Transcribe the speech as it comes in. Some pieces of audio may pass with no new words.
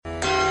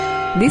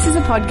This is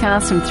a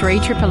podcast from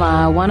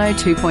 3RRR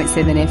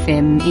 102.7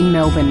 FM in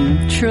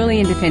Melbourne, truly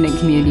independent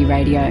community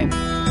radio.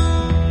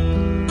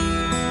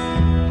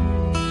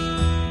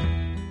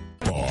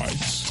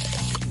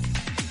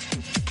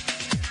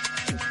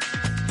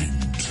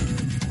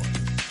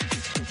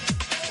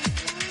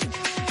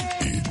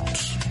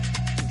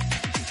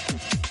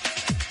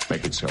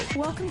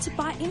 Welcome to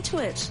Bite Into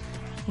It.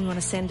 We want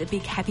to send a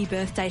big happy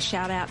birthday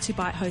shout out to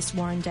Bite host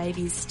Warren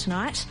Davies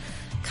tonight.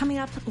 Coming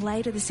up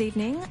later this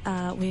evening,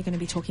 we're going to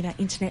be talking about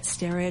internet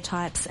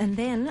stereotypes and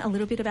then a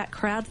little bit about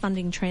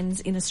crowdfunding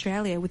trends in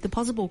Australia with the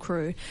Possible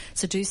crew.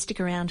 So do stick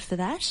around for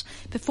that.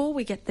 Before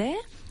we get there,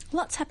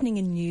 lots happening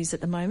in news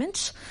at the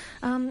moment.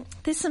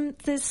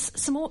 There's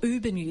some more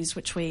Uber news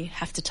which we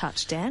have to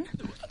touch, Dan.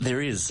 There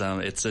is.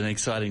 It's an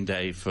exciting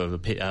day for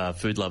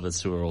food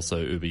lovers who are also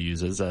Uber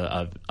users.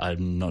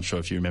 I'm not sure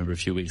if you remember a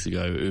few weeks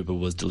ago, Uber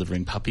was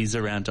delivering puppies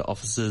around to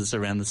offices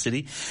around the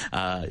city.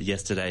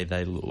 Yesterday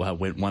they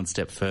went one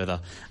step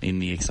further in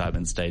the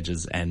excitement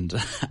stages and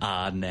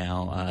are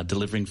now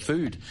delivering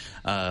food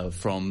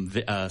from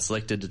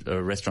selected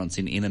restaurants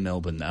in inner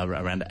Melbourne,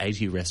 around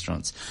 80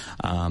 restaurants,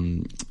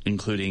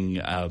 including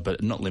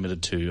but not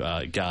limited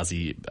to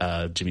Ghazi,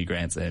 Jimmy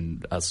Grant's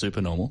and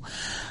Supernormal.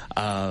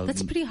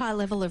 That's a pretty high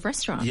level of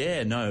restaurant.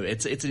 Yeah, no,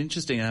 it's an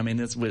interesting. I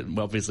mean,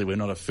 obviously we're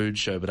not a food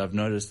show, but I've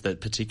noticed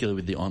that particularly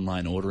with the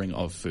online ordering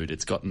of food,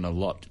 it's gotten a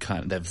lot.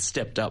 They've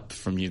stepped up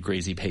from your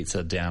greasy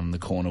pizza down the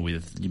corner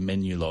with your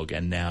menu log,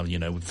 and now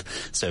with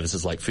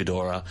services like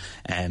Foodora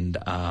and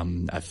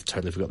I've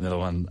totally forgotten the other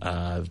one,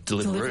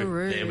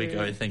 Deliveroo. There we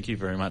go. Thank you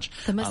very much.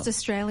 The most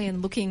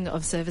Australian looking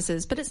of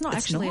services, but it's not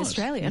actually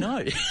Australian.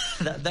 No,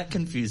 that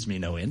confused me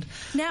no end.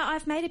 Now,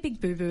 I've made a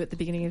big boo-boo at the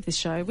beginning of this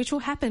show, which will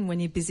happen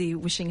when you're busy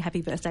wishing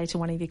happy birthday to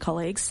one of your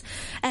colleagues.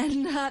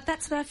 And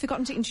that's that I've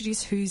forgotten to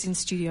introduce who's in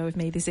studio with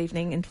me this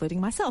evening, including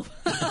myself.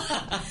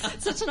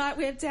 So tonight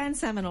we have Dan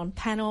Salmon on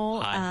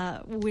panel.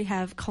 We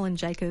have Colin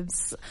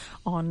Jacobs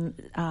on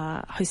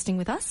hosting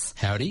with us.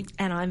 Howdy.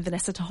 And I'm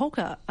Vanessa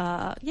Toholka.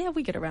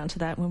 We get around to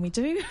that when we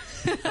do.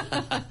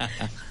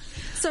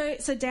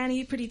 So Dan, are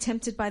you pretty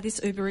tempted by this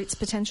Uber Eats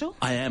potential?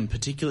 I am,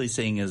 particularly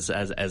seeing as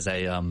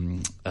a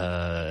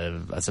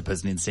I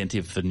suppose an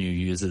incentive for new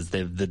users.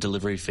 The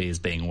delivery fee is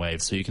being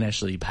waived, so you can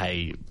actually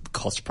pay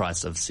cost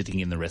price of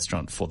sitting in the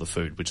restaurant for the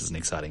food, which is an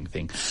exciting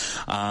thing.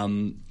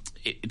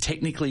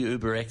 Technically,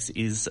 UberX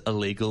is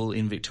illegal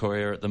in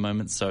Victoria at the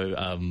moment,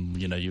 so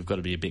you've got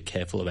to be a bit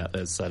careful about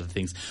those sort of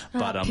things.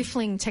 But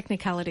piffling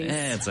technicalities.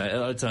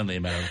 Yeah, it's only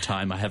a matter of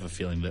time. I have a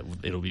feeling that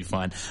it'll be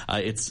fine.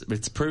 It's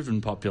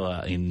proven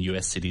popular in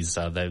US cities.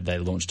 They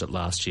launched it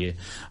last year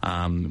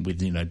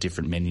with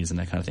different menus and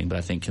that kind of thing. But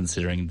I think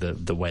considering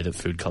the way that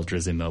food culture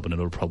is in Melbourne,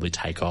 it'll probably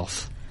take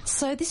off.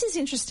 So this is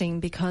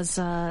interesting because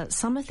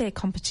some of their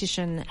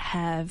competition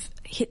have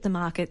hit the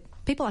market.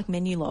 People like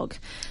Menulog,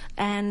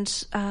 and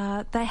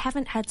they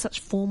haven't had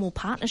such formal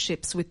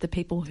partnerships with the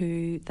people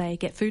who they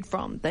get food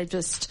from. They've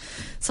just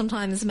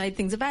sometimes made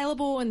things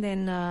available and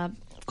then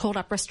called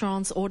up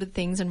restaurants, ordered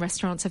things, and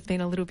restaurants have been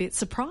a little bit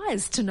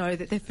surprised to know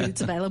that their food's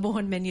available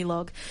on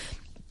Menulog.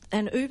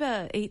 And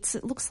Uber Eats,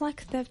 it looks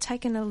like they've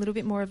taken a little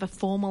bit more of a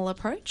formal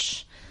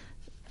approach.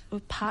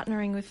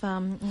 Partnering with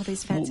all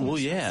these fancy well,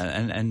 yeah,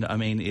 and I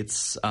mean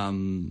it's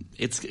going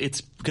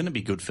to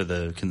be good for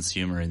the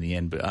consumer in the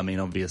end. But I mean,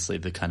 obviously,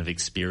 the kind of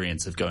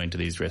experience of going to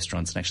these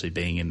restaurants and actually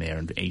being in there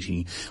and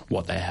eating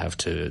what they have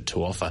to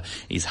offer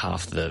is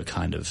half the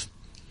kind of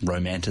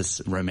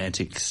romanticism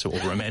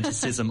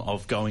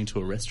of going to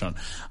a restaurant.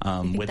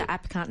 The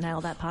app can't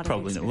nail that part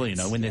probably of the experience.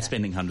 Well, when they're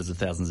spending hundreds of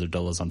thousands of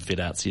dollars on fit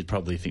outs, you'd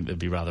probably think they'd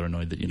be rather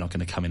annoyed that you're not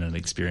going to come in and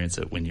experience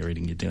it when you're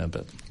eating your dinner.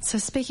 But so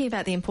speaking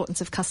about the importance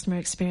of customer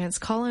experience,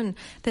 Colin,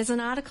 there's an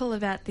article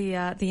about the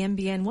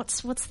NBN.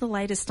 What's the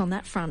latest on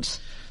that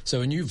front? So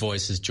a new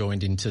voice has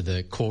joined into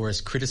the chorus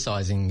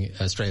criticising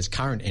Australia's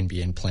current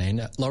NBN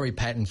plan. Laurie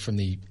Patton from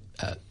the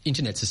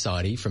Internet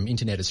Society from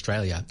Internet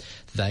Australia,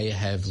 they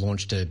have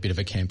launched a bit of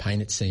a campaign,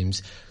 it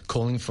seems,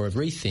 calling for a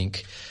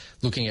rethink,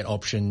 looking at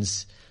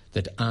options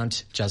that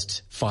aren't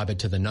just fibre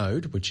to the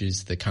node, which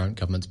is the current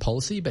government's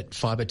policy, but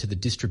fibre to the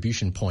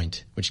distribution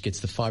point, which gets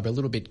the fibre a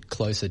little bit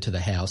closer to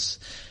the house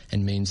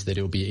and means that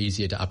it'll be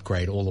easier to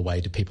upgrade all the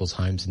way to people's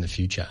homes in the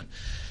future.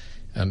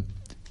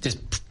 It's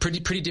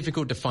pretty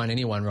difficult to find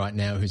anyone right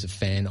now who's a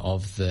fan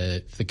of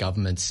the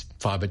government's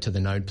fibre to the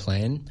node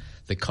plan.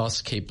 The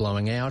costs keep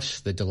blowing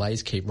out, the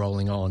delays keep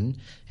rolling on,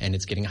 and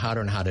it's getting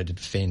harder and harder to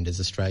defend as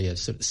Australia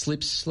sort of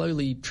slips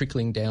slowly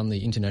trickling down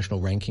the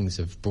international rankings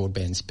of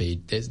broadband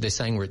speed. They're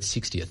saying we're at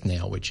 60th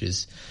now, which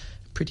is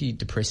pretty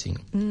depressing.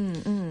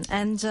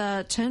 And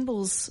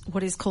Turnbull's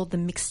what is called the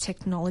mixed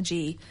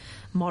technology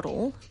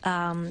model.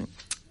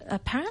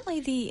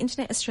 Apparently the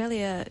Internet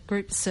Australia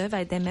group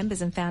surveyed their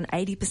members and found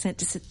 80%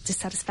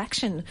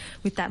 dissatisfaction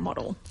with that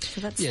model.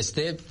 So that's yes,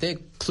 they're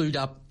clued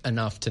up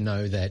enough to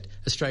know that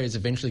Australia's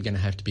eventually going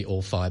to have to be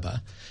all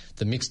fibre.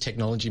 The mixed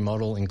technology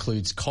model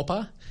includes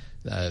copper.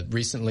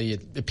 Recently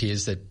it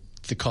appears that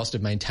the cost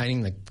of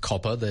maintaining the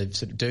copper, the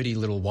sort of dirty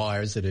little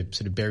wires that are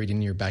sort of buried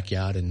in your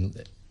backyard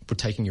and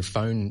taking your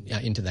phone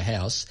into the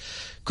house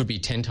could be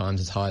 10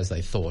 times as high as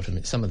they thought. I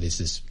mean, some of this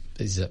is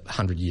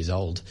 100 years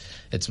old.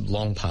 It's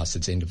long past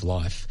its end of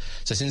life.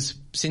 So since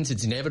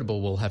it's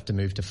inevitable we'll have to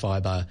move to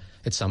fibre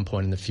at some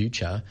point in the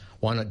future,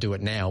 why not do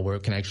it now where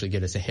it can actually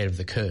get us ahead of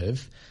the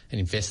curve and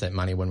invest that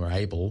money when we're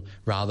able,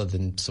 rather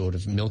than sort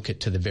of milk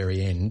it to the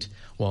very end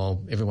while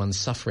everyone's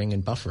suffering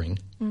and buffering?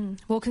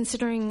 Well,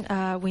 considering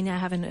we now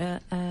have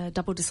a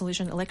double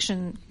dissolution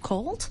election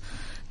called,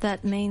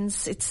 that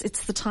means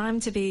it's the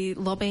time to be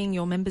lobbying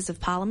your members of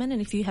parliament.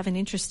 And if you have an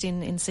interest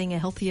in seeing a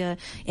healthier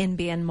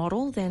NBN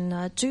model,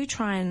 then do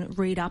try and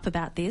read up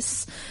about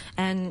this,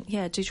 and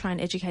do try and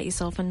educate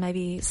yourself, and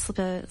maybe slip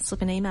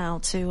an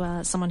email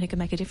to someone who can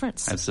make a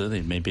difference.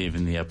 Absolutely, maybe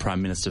even the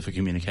Prime Minister for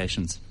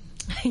Communications.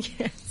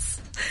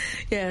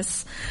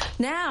 Yes.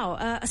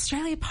 Now,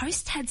 Australia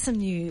Post had some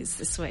news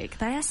this week.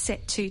 They are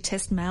set to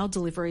test mail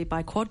delivery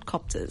by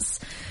quadcopters.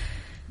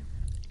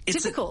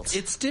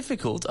 It's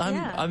difficult.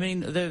 I mean,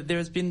 there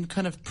has been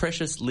kind of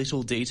precious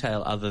little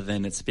detail other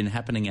than it's been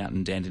happening out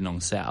in Dandenong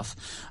South,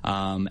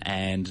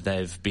 and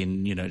they've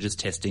been, just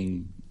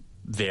testing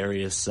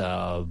various,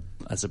 I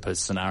suppose,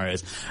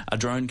 scenarios. A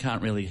drone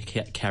can't really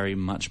carry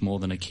much more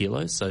than a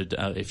kilo, so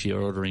if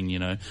you're ordering,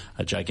 a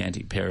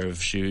gigantic pair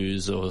of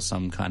shoes or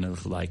some kind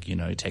of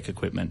tech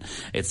equipment,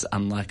 it's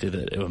unlikely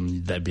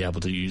that they'd be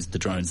able to use the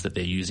drones that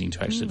they're using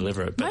to actually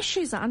deliver it. But my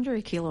shoes are under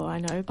a kilo, I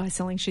know, by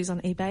selling shoes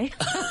on eBay.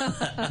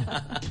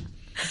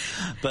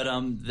 But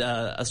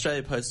the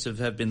Australia Post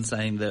have been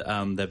saying that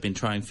they've been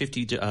trying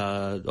 50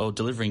 or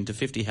delivering to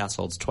 50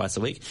 households twice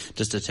a week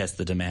just to test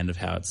the demand of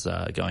how it's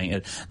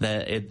going.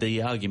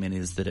 The argument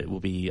is that it will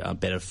be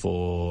better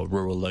for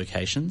rural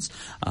locations,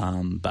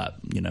 but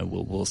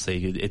we'll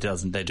see. It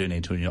doesn't. They do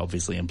need to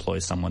obviously employ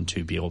someone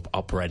to be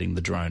operating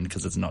the drone,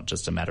 because it's not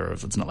just a matter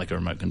of, it's not like a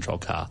remote control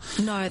car.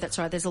 No, that's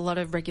right. There's a lot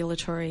of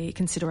regulatory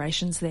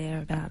considerations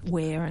there about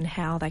where and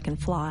how they can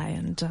fly,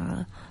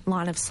 and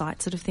line of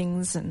sight sort of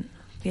things, and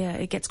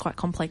it gets quite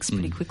complex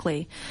pretty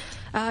quickly.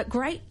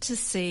 Great to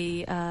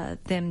see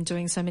them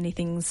doing so many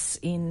things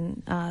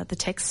in the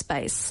tech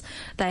space.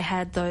 They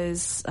had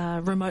those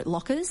remote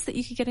lockers that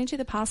you could get into,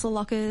 the parcel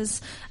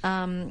lockers.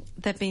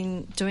 They've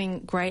been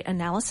doing great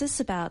analysis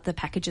about the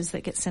packages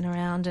that get sent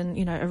around,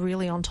 and, are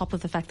really on top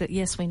of the fact that,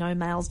 yes, we know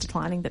mail's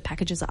declining, but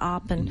packages are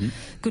up, and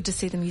good to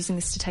see them using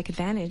this to take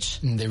advantage.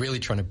 They're really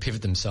trying to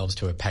pivot themselves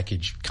to a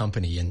package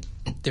company, and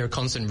there are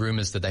constant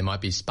rumours that they might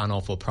be spun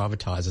off or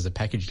privatised as a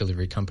package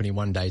delivery company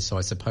one day, so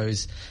I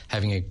suppose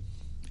having a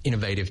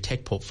innovative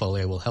tech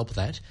portfolio will help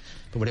that.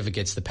 But whatever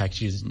gets the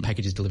packages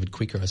delivered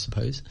quicker, I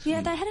suppose. Yeah,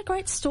 they had a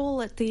great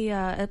stall at the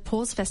at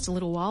Pause Fest a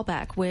little while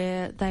back,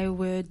 where they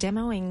were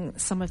demoing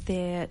some of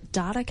their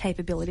data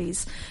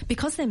capabilities.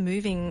 Because they're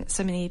moving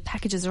so many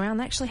packages around,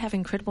 they actually have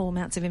incredible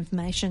amounts of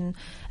information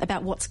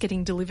about what's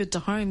getting delivered to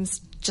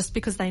homes, just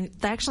because they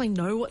actually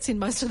know what's in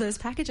most of those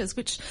packages,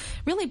 which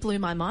really blew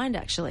my mind,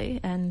 actually.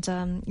 And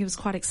it was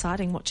quite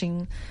exciting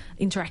watching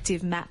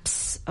interactive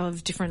maps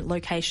of different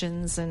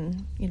locations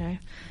and,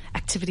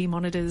 activity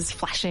monitors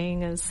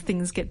flashing as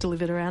things get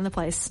delivered around the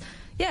place.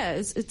 Yeah,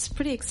 it's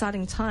pretty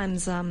exciting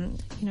times.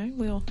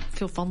 We all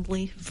feel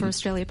fondly for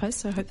Australia Post,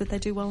 so I hope that they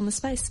do well in the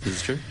space. This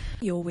is true.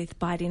 You're with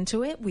Bite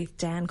Into It with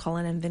Dan,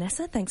 Colin and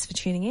Vanessa. Thanks for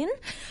tuning in.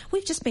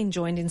 We've just been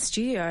joined in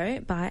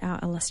studio by our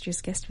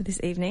illustrious guest for this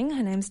evening.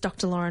 Her name's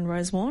Dr. Lauren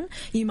Rosewarne.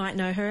 You might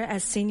know her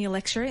as Senior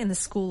Lecturer in the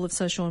School of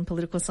Social and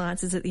Political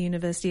Sciences at the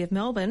University of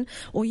Melbourne,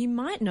 or you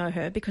might know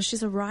her because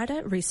she's a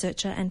writer,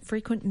 researcher and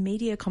frequent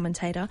media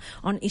commentator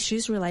on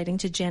issues relating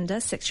to gender,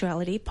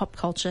 sexuality, pop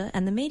culture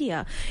and the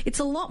media. It's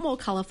a lot more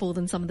colourful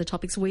than some of the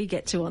topics we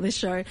get to on this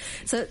show.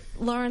 So,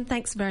 Lauren,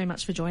 thanks very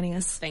much for joining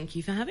us. Thank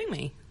you for having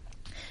me.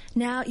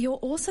 Now, you're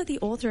also the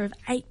author of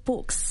 8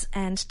 books,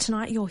 and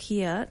tonight you're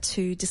here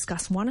to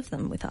discuss one of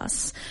them with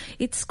us.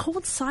 It's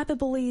called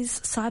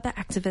Cyberbullies, Cyber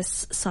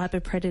Activists,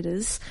 Cyber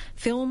Predators,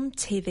 Film,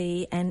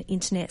 TV and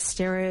Internet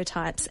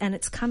Stereotypes, and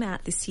it's come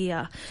out this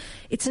year.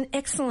 It's an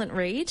excellent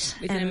read.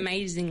 With an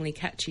amazingly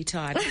catchy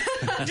title.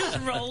 Just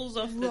rolls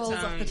off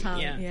the tongue.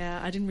 Yeah,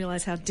 I didn't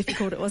realise how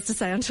difficult it was to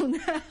say until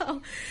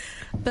now.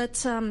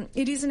 But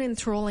it is an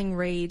enthralling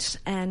read,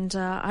 and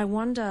I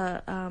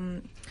wonder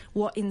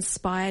what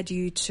inspired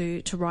you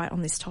to write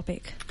on this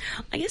topic?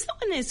 I guess that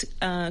when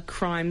there's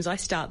crimes, I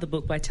start the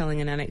book by telling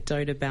an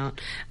anecdote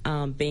about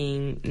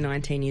being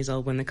 19 years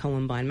old when the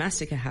Columbine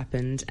massacre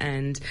happened,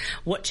 and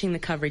watching the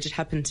coverage. It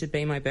happened to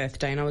be my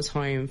birthday and I was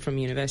home from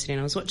university and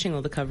I was watching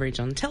all the coverage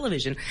on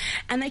television,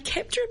 and they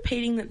kept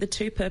repeating that the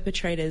 2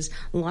 perpetrators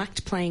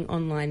liked playing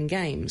online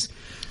games,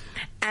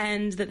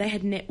 and that they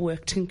had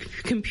networked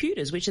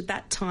computers, which at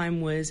that time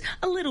was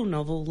a little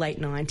novel,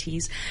 late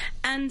 90s.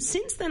 And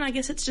since then, I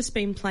guess it's just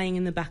been playing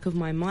in the back of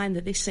my mind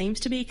that there seems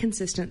to be a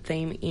consistent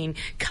theme in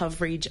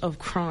coverage of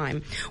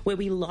crime, where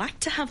we like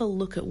to have a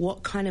look at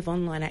what kind of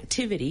online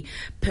activity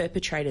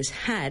perpetrators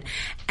had,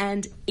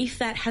 and if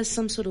that has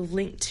some sort of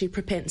link to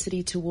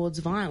propensity towards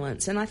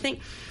violence. And I think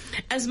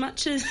as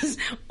much as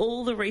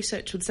all the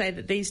research would say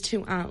that these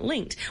two aren't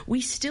linked,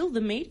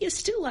 the media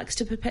still likes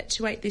to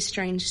perpetuate this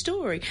strange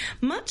story,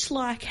 much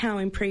like how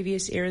in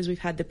previous eras we've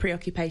had the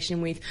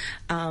preoccupation with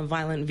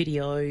violent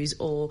videos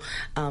or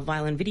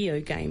violent video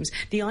games,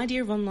 the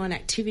idea of online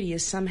activity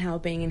as somehow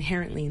being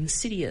inherently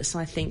insidious,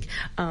 I think,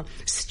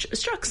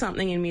 struck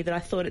something in me that I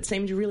thought it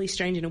seemed really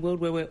strange in a world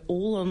where we're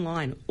all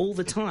online all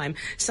the time.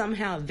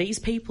 Somehow these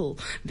people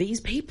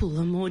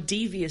are more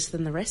devious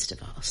than the rest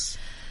of us.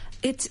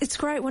 It's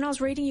great. When I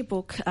was reading your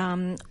book,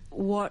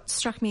 what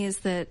struck me is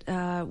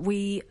that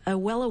we are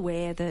well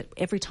aware that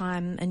every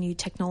time a new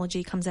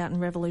technology comes out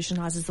and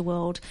revolutionises the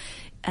world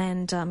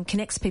and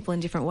connects people in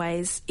different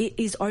ways, it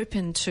is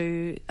open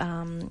to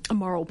a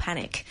moral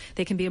panic.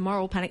 There can be a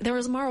moral panic. There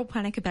is a moral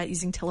panic about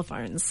using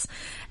telephones,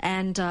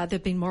 and there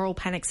have been moral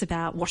panics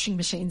about washing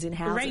machines in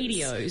houses.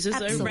 Radios, as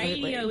though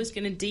radio is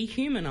going to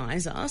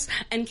dehumanise us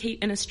and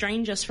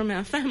estrange us from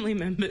our family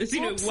members.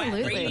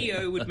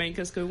 Radio would make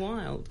us go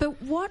wild.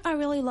 But what I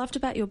really loved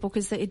about your book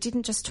is that it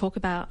didn't just talk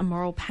about a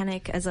moral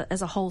panic as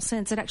a whole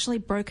sense. It actually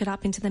broke it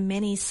up into the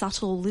many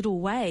subtle little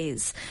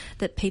ways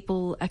that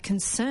people are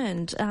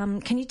concerned.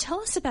 Can you tell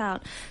us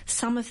about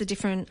some of the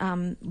different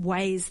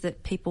ways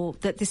that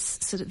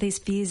these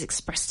fears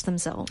expressed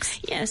themselves?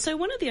 Yeah, so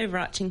one of the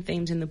overarching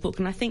themes in the book,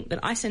 and I think that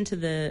I centre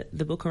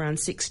the book around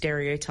 6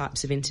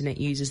 stereotypes of internet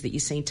users that you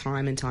see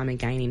time and time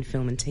again in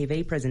film and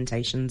TV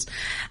presentations,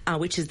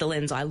 which is the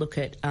lens I look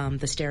at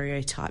the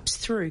stereotypes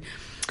through.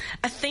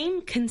 A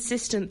theme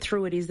consistent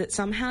through it is that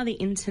somehow the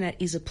internet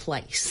is a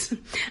place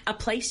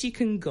you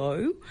can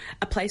go,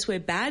 a place where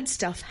bad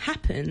stuff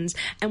happens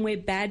and where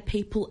bad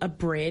people are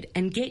bred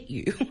and get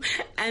you.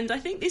 And I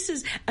think this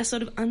is a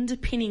sort of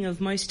underpinning of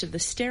most of the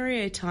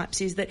stereotypes,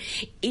 is that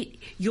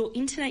your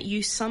internet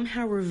use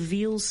somehow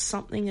reveals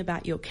something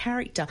about your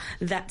character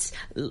that's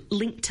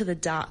linked to the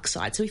dark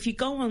side. So if you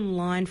go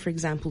online, for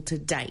example, to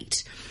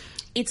date,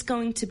 it's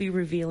going to be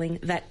revealing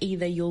that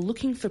either you're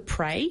looking for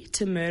prey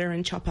to murder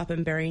and chop up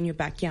and bury in your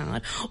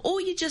backyard,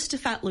 or you're just a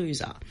fat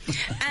loser.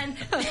 And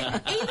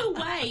either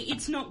way,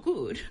 it's not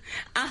good.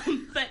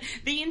 But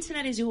the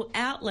internet is your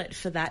outlet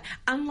for that,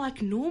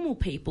 unlike normal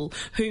people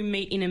who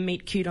meet in a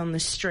meet cute on the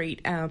street,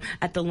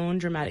 at the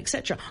laundromat,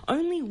 etc.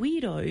 Only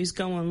weirdos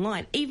go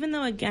online, even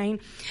though, again,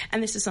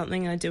 and this is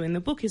something I do in the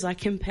book, is I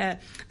compare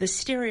the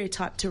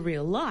stereotype to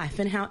real life,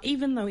 and how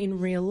even though in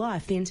real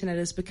life the internet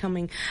is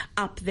becoming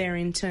up there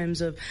in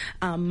terms of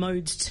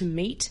modes to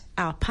meet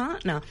our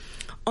partner,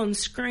 on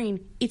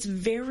screen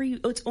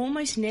it's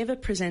almost never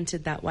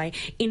presented that way.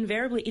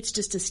 Invariably it's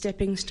just a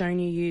stepping stone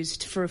you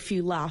used for a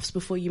few laughs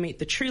before you meet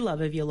the true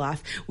love of your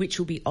life, which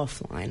will be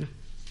offline.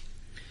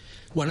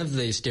 One of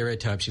the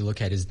stereotypes you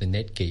look at is the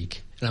net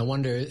geek, and I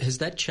wonder, has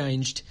that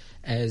changed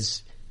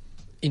as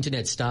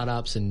internet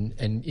startups and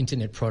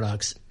internet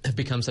products have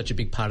become such a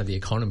big part of the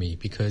economy?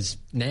 Because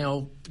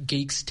now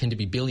geeks tend to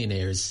be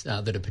billionaires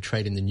that are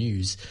portrayed in the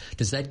news.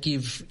 Does that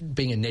give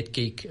being a net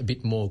geek a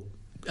bit more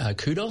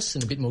kudos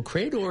and a bit more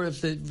cred, or have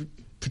the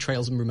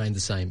portrayals remained the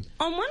same?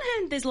 On one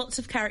hand, there's lots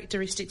of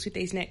characteristics with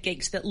these net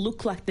geeks that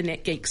look like the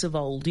net geeks of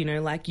old,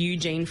 like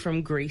Eugene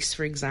from Greece,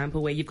 for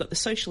example, where you've got the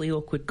socially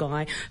awkward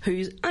guy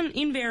who's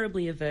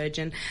invariably a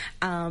virgin,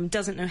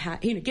 doesn't know how,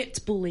 gets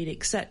bullied,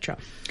 etc.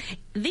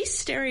 This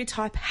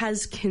stereotype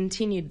has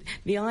continued.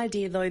 The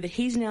idea, though, that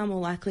he's now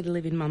more likely to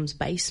live in mum's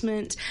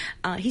basement,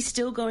 he's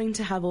still going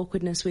to have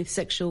awkwardness with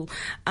sexual,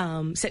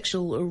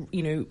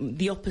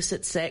 the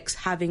opposite sex,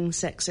 having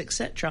sex,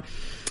 etc.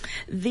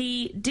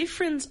 The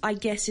difference, I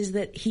guess, is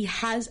that he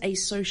has a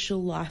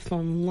social life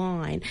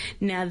online.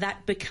 Now,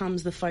 that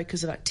becomes the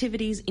focus of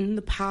activities. In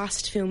the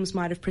past, films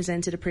might have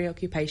presented a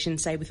preoccupation,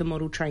 say, with a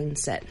model train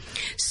set.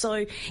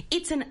 So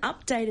it's an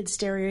updated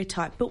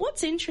stereotype. But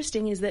what's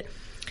interesting is that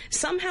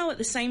somehow at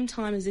the same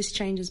time as this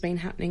change has been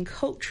happening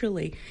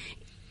culturally,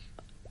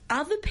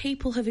 other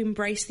people have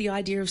embraced the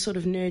idea of sort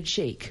of nerd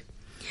chic.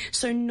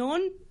 So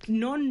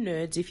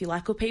non-nerds, if you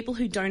like, or people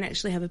who don't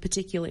actually have a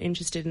particular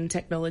interest in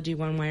technology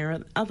one way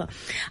or other,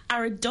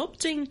 are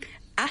adopting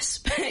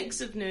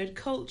aspects of nerd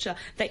culture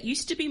that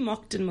used to be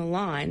mocked and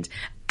maligned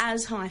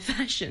as high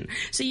fashion.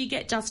 So you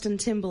get Justin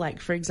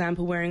Timberlake, for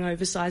example, wearing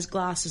oversized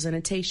glasses and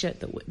a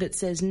T-shirt that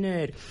says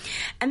nerd.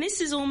 And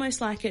this is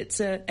almost like it's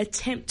an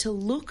attempt to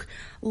look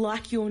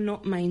like you're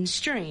not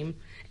mainstream,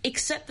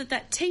 except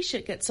that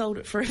T-shirt gets sold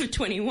at Forever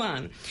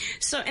 21.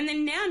 So, and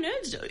then now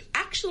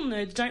actual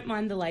nerds don't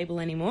mind the label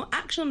anymore.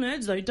 Actual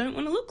nerds, though, don't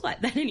want to look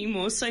like that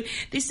anymore. So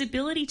this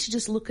ability to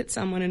just look at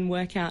someone and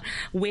work out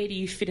where do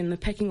you fit in the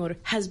pecking order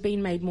has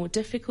been made more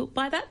difficult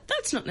by that.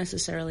 That's not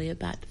necessarily a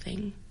bad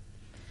thing.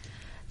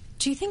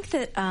 Do you think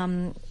that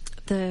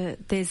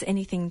there's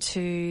anything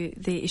to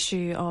the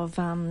issue of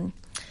some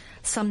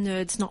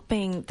nerds not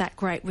being that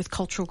great with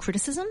cultural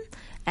criticism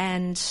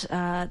and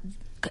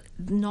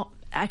not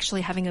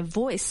actually having a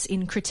voice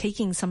in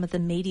critiquing some of the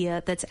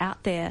media that's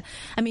out there?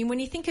 I mean,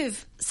 when you think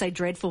of, say,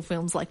 dreadful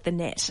films like The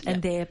Net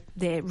and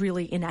their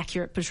really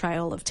inaccurate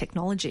portrayal of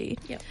technology,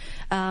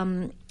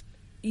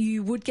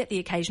 you would get the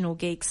occasional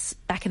geeks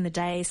back in the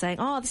day saying,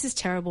 oh, this is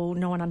terrible,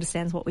 no one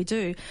understands what we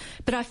do.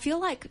 But I feel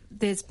like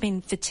there's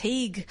been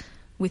fatigue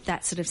with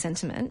that sort of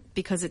sentiment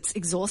because it's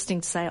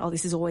exhausting to say, oh,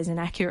 this is always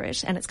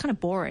inaccurate, and it's kind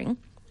of boring.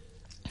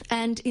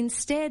 And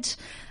instead,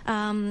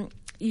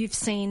 you've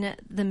seen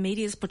the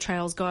media's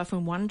portrayals go off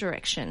in one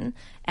direction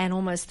and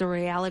almost the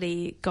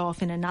reality go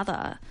off in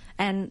another.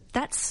 And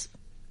that's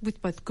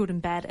with both good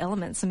and bad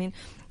elements. I mean,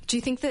 do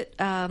you think that,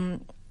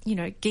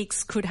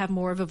 geeks could have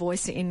more of a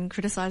voice in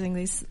criticising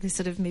these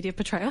sort of media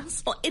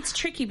portrayals? Well, it's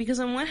tricky because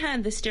on one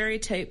hand, the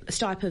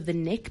stereotype of the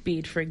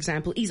neckbeard, for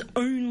example, is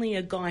only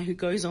a guy who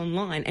goes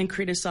online and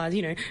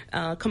criticises,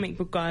 comic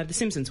book guy of The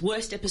Simpsons,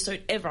 worst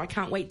episode ever, I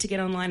can't wait to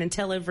get online and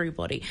tell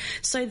everybody.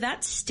 So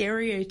that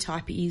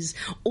stereotype is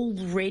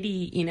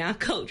already in our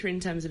culture in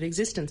terms of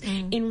existence.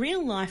 In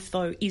real life,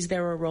 though, is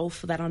there a role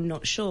for that? I'm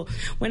not sure.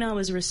 When I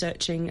was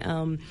researching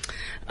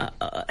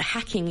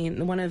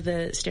hacking, one of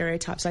the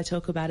stereotypes I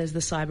talk about is the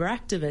cyber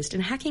activist,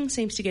 and hacking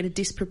seems to get a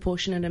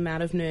disproportionate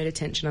amount of nerd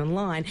attention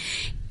online,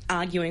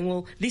 arguing,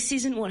 well, this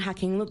isn't what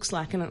hacking looks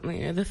like.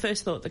 And the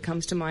first thought that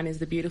comes to mind is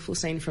the beautiful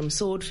scene from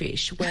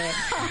Swordfish, where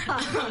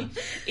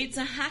it's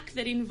a hack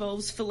that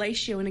involves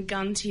fellatio and a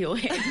gun to your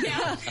head.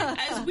 Now,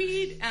 as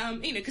weird,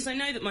 because I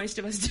know that most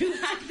of us do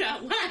hack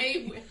that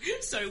way,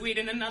 so weird.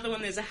 And another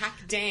one, there's a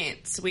hack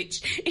dance,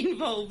 which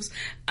involves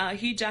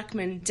Hugh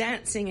Jackman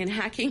dancing and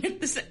hacking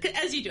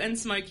as you do, and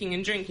smoking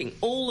and drinking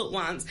all at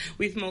once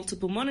with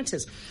multiple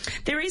monitors.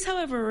 There is,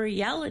 however, a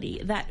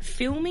reality that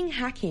filming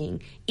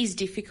hacking is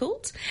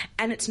difficult,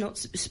 and it's not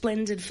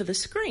splendid for the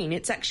screen.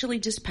 It's actually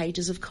just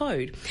pages of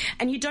code.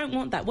 And you don't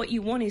want that. What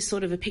you want is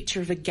sort of a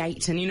picture of a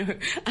gate and,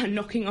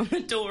 knocking on the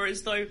door,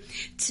 as though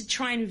to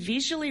try and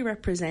visually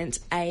represent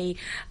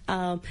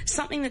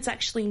something that's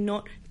actually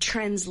not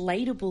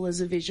translatable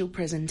as a visual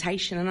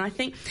presentation. And I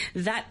think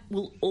that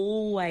will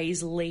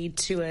always lead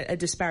to a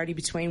disparity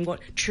between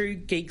what true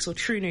geeks or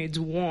true nerds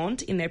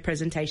want in their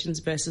presentations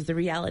versus the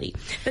reality.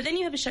 But then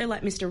you have a show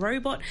like Mr.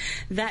 Robot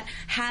that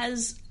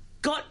has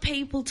got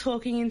people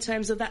talking in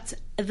terms of that's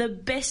the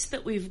best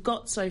that we've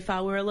got so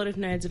far, where a lot of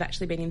nerds have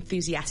actually been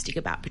enthusiastic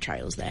about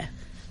portrayals there.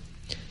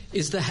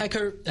 Is the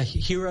hacker a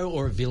hero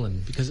or a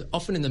villain? Because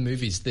often in the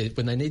movies,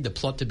 when they need the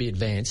plot to be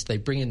advanced, they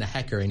bring in the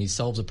hacker and he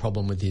solves a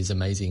problem with his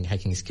amazing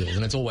hacking skills.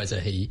 And it's always a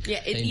he,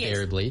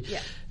 invariably.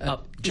 Yes. Yeah.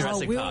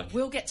 Jurassic Park.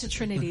 We'll get to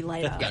Trinity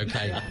later.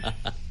 Okay.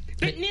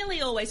 But nearly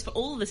always, for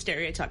all of the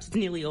stereotypes, it's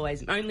nearly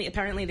always, only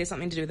apparently there's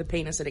something to do with a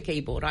penis at a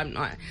keyboard.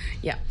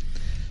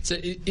 So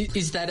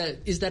is that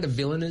a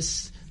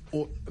villainous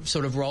or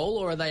sort of role,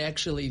 or are they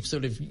actually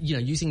sort of,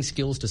 using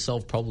skills to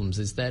solve problems?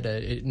 Is that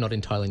a not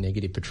entirely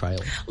negative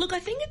portrayal? Look, I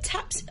think it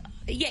taps...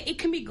 Yeah, it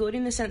can be good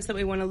in the sense that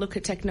we want to look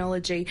at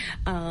technology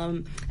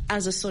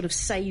as a sort of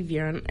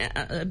saviour. And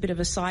a bit of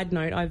a side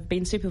note, I've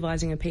been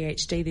supervising a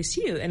PhD this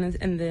year,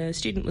 and the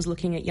student was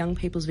looking at young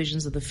people's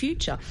visions of the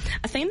future.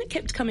 A theme that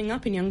kept coming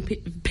up in young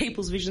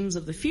people's visions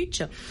of the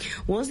future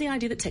was the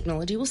idea that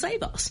technology will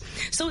save us.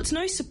 So it's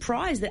no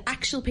surprise that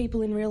actual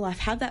people in real life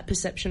have that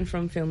perception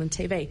from film and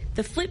TV.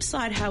 The flip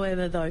side,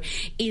 however, though,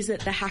 is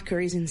that the hacker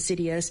is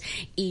insidious,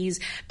 is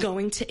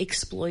going to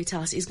exploit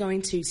us, is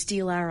going to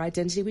steal our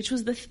identity, which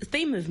was the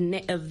theme of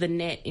the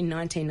net in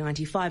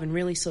 1995, and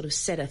really sort of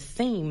set a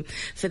theme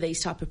for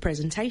these type of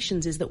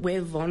presentations, is that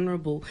we're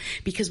vulnerable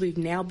because we've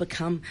now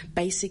become,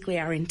 basically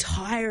our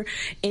entire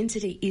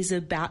entity is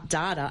about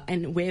data,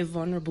 and we're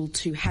vulnerable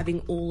to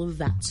having all of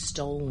that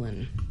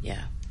stolen.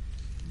 Yeah.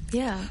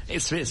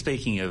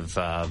 Speaking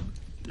of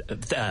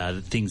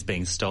things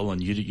being stolen,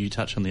 you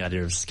touch on the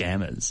idea of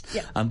scammers.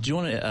 Yeah. Do you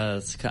want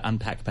to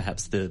unpack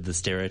perhaps the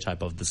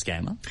stereotype of the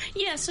scammer?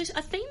 Yeah, so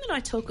a theme that I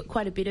talk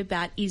quite a bit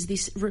about is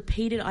this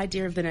repeated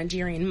idea of the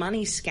Nigerian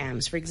money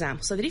scams, for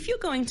example. So that if you're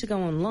going to go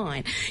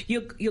online,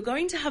 you're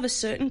going to have a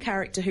certain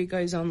character who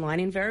goes online,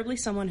 invariably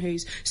someone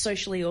who's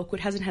socially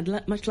awkward, hasn't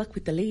had much luck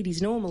with the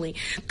ladies normally,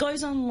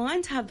 goes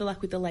online to have the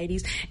luck with the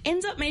ladies,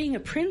 ends up meeting a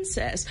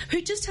princess who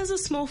just has a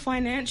small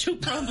financial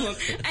problem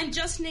and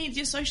just needs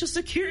your social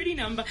security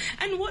number.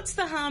 And what's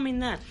the harm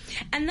in that?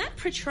 And that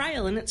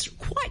portrayal, and it's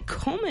quite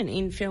common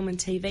in film and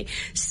TV,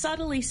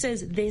 subtly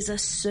says there's a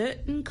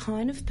certain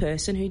kind of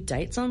person who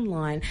dates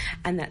online,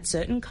 and that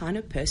certain kind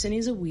of person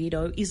is a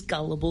weirdo, is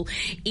gullible,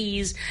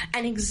 is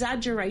an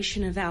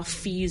exaggeration of our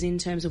fears in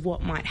terms of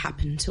what might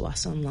happen to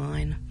us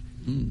online.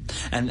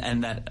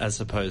 And that, I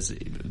suppose,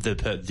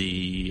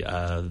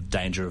 the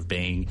danger of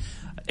being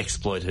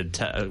exploited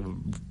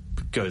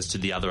goes to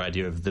the other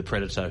idea of the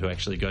predator who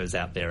actually goes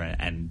out there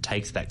and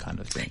takes that kind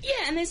of thing.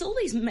 Yeah, and there's all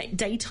these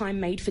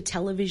daytime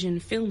made-for-television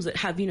films that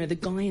have, the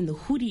guy in the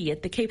hoodie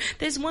at the key.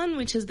 There's one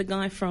which is the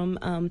guy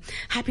from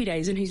Happy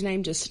Days, and whose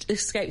name just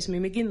escapes me,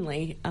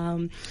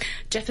 McGinley,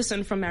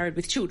 Jefferson from Married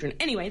with Children.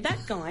 Anyway,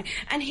 that guy,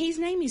 and his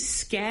name is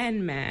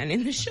Scan Man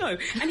in the show,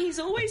 and he's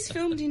always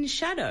filmed in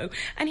shadow,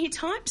 and he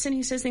types and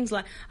he says things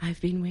like,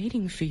 "I've been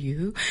waiting for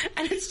you,"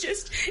 and it's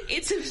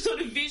a sort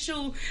of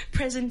visual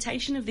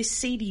presentation of this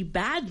seedy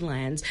badland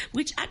plans,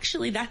 which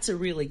actually that's a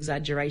real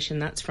exaggeration.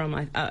 That's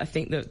from, I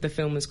think the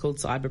film is called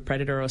Cyber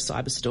Predator or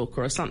Cyber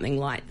Stalker or something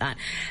like that.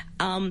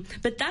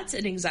 But that's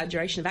an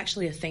exaggeration of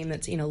actually a theme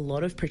that's in a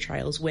lot of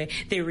portrayals where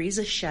there is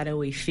a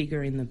shadowy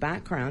figure in the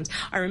background.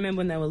 I remember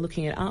when they were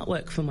looking at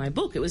artwork for my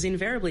book, it was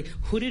invariably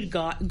hooded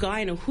guy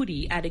in a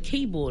hoodie at a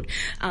keyboard.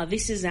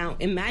 This is our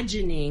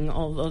imagining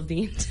of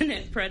the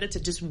internet predator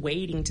just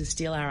waiting to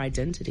steal our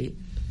identity.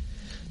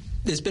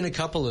 There's been a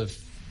couple of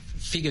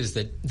figures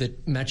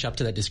that match up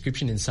to that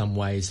description in some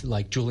ways,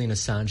 like Julian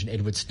Assange and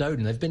Edward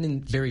Snowden. They've been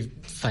very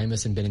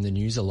famous and been in the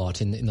news a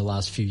lot in the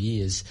last few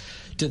years.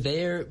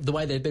 The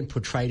way they've been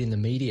portrayed in the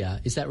media,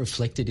 is that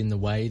reflected in the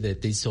way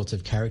that these sorts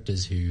of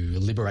characters who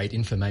liberate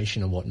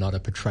information and whatnot are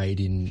portrayed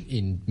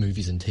in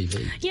movies and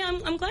TV? Yeah,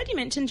 I'm glad you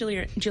mentioned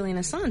Julian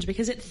Assange,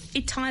 because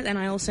it ties, and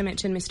I also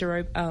mentioned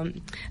Mr.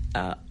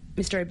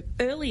 Obe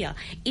earlier,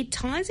 it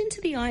ties into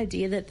the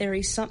idea that there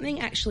is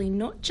something actually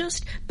not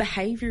just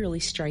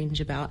behaviourally strange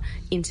about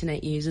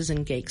internet users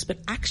and geeks, but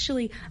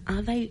actually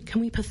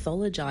can we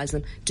pathologise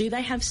them? Do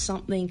they have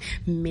something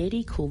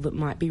medical that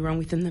might be wrong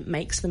with them that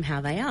makes them how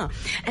they are?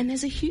 And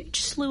there's a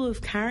huge slew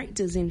of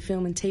characters in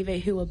film and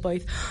TV who are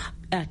both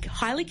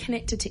highly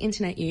connected to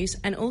internet use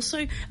and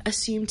also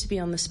assumed to be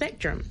on the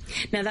spectrum.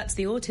 Now, that's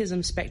the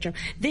autism spectrum.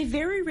 They're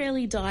very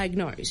rarely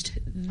diagnosed.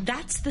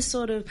 That's the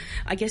sort of,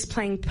 I guess,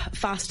 playing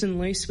fast and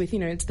loose with,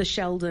 it's the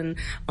Sheldon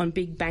on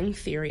Big Bang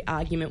Theory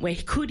argument where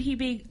could he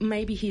be,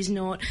 maybe he's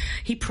not,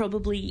 he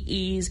probably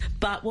is,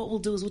 but what we'll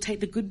do is we'll take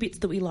the good bits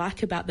that we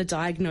like about the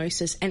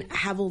diagnosis and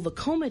have all the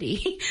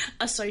comedy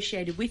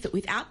associated with it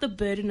without the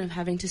burden of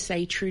having to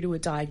stay true to a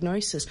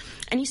diagnosis.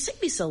 And you see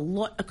this a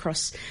lot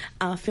across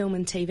film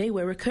and TV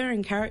where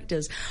recurring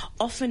characters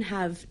often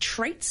have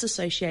traits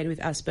associated with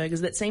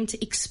Asperger's that seem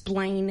to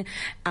explain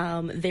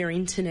their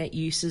internet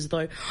use as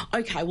though,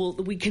 okay, well,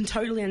 we can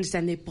totally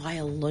understand they're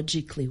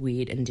biologically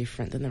weird and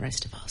different than the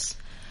rest of us.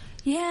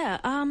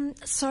 Yeah,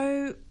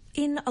 so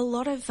in a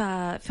lot of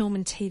film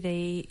and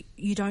TV,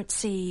 you don't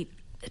see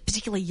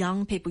particularly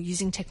young people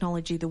using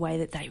technology the way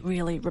that they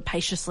really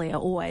rapaciously are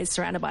always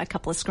surrounded by a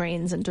couple of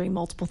screens and doing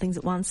multiple things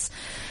at once.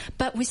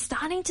 But we're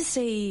starting to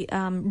see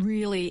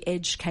really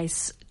edge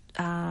case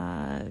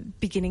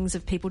beginnings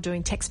of people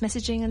doing text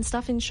messaging and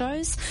stuff in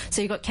shows.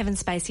 So you've got Kevin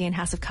Spacey in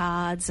House of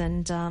Cards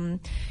and,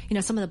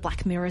 some of the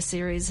Black Mirror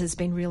series has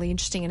been really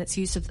interesting in its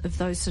use of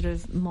those sort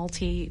of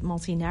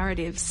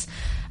multi-narratives.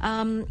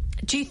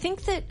 Do you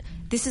think that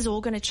this is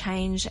all going to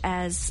change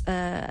as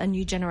a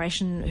new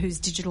generation who's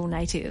digital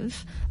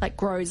native,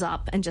 grows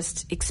up and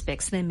just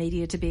expects their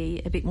media to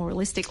be a bit more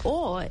realistic?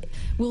 Or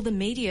will the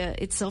media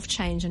itself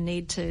change and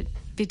need to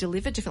be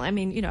delivered differently? I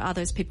mean, are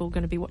those people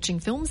going to be watching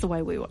films the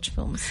way we watch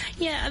films?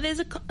 Yeah, there's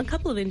a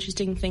couple of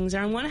interesting things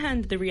there. On one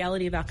hand, the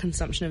reality of our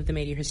consumption of the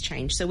media has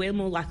changed, so we're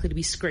more likely to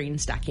be screen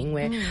stacking,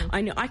 where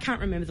I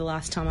can't remember the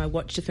last time I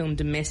watched a film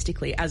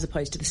domestically as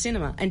opposed to the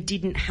cinema and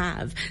didn't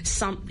have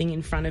something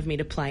in front of me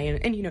to play,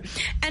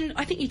 and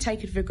I think you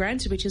take it for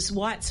granted, which is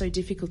why it's so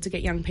difficult to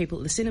get young people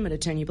at the cinema to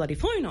turn your bloody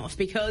phone off,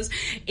 because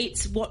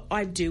it's what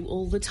I do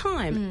all the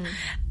time.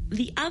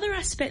 The other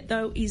aspect,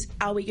 though, is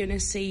are we going to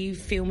see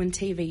film and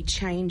TV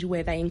change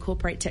where they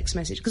incorporate text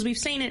message? Because we've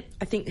seen it.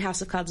 I think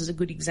House of Cards is a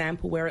good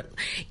example where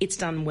it's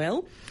done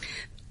well.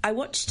 I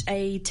watched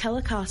a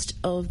telecast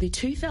of the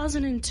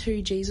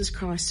 2002 Jesus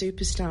Christ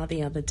Superstar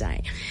the other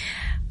day.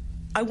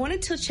 I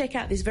wanted to check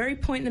out this very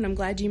point that I'm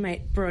glad you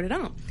brought it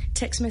up.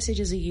 Text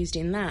messages are used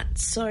in that.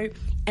 So,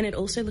 and it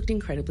also looked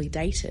incredibly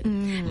dated.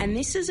 And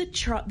this is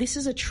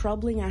a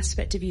troubling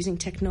aspect of using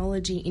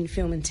technology in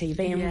film and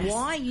TV, and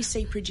why you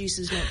see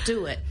producers not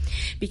do it,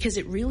 because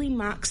it really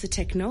marks the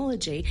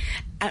technology.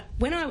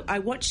 When I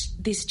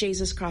watched this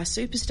Jesus Christ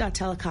Superstar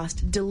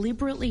telecast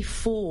deliberately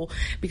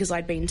because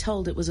I'd been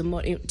told it was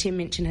Tim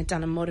Minchin had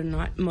done a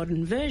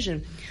modern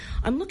version,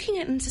 I'm looking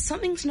at it and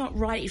something's not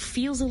right. It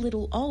feels a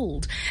little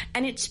old.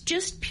 And it's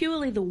just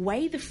purely the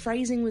way the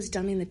phrasing was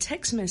done in the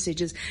text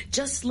messages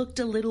just looked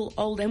a little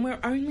old. And we're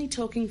only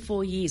talking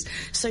 4 years.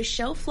 So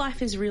shelf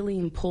life is really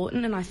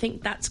important. And I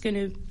think that's going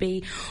to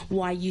be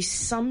why you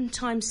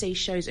sometimes see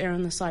shows err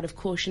on the side of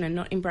caution and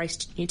not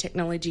embrace new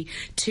technology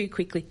too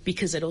quickly,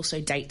 because it also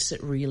dates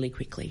it really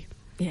quickly.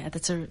 Yeah,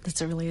 that's a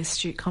really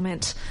astute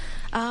comment.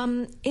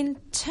 In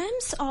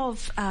terms of,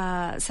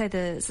 say,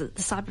 the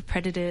cyber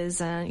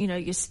predators,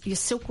 your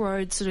Silk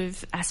Road sort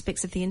of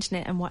aspects of the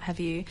internet and what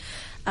have you,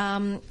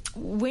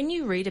 when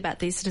you read about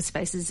these sort of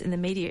spaces in the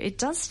media, it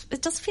does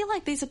feel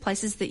like these are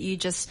places that you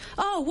just,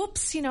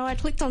 whoops, I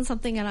clicked on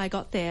something and I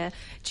got there.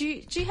 Do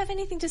you have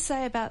anything to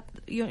say about,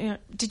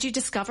 did you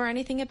discover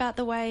anything about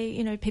the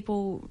way,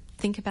 people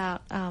think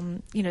about,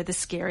 the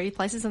scary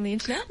places on the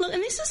internet? Look,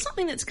 and this is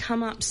something that's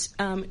come up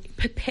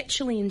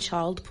perpetually in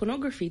child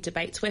pornography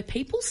debates, where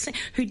people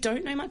who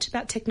don't know much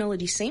about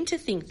technology seem to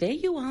think there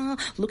you are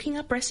looking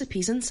up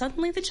recipes and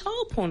suddenly the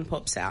child porn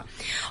pops out.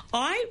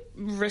 I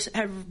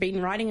have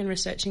been writing and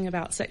researching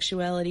about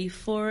sexuality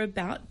for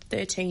about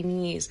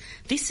 13 years.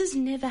 This has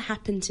never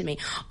happened to me.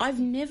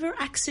 I've never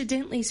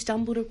accidentally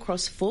stumbled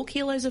across 4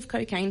 kilos of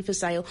cocaine for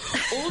sale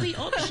or the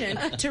option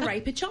to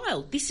rape a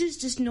child. This has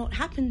just not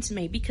happened to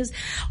me, because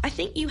I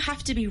think you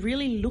have to be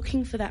really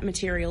looking for that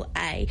material,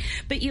 A,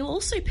 but you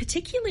also,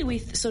 particularly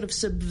with sort of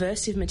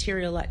subversive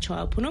material like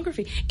child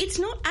pornography, it's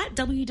not at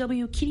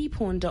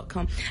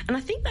www.kittyporn.com. And I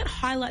think that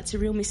highlights a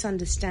real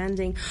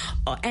misunderstanding,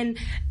 and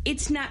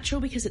it's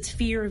natural because it's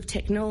fear of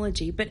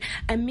technology, but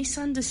a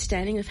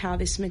misunderstanding of how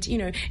this,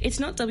 it's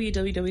not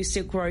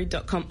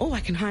www.silkroad.com. Oh, I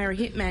can hire a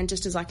hitman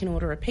just as I can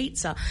order a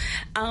pizza.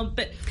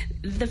 But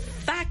the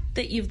fact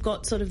that you've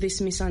got sort of this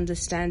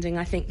misunderstanding,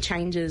 I think,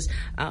 underpins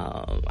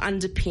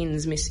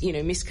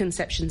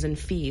misconceptions and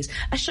fears.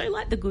 A show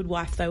like The Good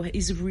Wife, though,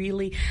 is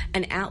really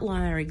an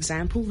outlier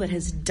example that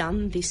has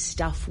done this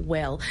stuff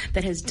well,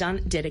 that has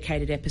done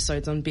dedicated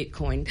episodes on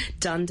Bitcoin,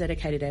 done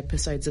dedicated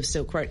episodes of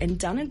Silk Road, and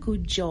done a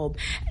good job,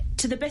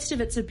 to the best of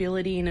its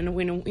ability in a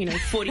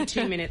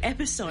 42-minute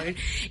episode,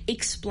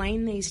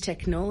 explain these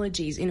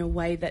technologies in a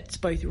way that's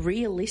both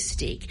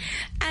realistic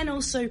and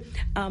also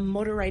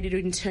moderated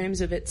in terms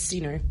of its,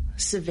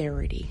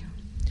 severity.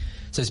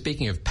 So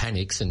speaking of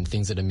panics and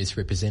things that are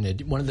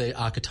misrepresented, one of the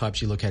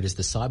archetypes you look at is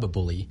the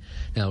cyberbully.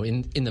 Now,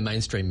 in the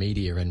mainstream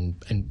media and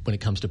when it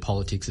comes to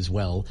politics as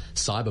well,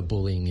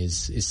 cyberbullying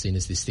is seen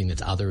as this thing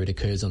that's other. It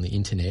occurs on the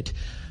internet.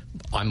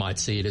 I might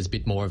see it as a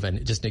bit more of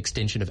just an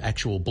extension of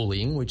actual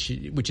bullying, which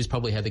is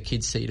probably how the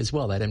kids see it as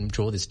well. They don't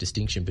draw this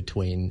distinction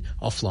between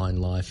offline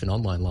life and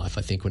online life,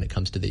 I think, when it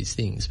comes to these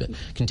things. But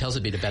can you tell us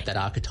a bit about that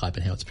archetype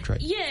and how it's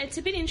portrayed? Yeah, it's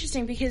a bit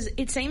interesting because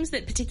it seems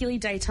that particularly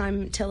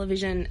daytime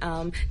television,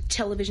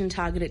 television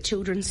targeted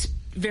children's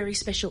very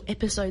special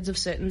episodes of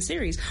certain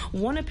series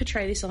want to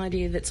portray this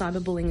idea that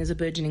cyberbullying is a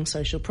burgeoning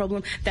social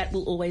problem that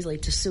will always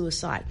lead to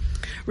suicide.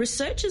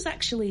 Researchers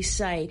actually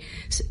say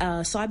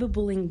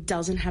cyberbullying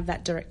doesn't have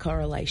that direct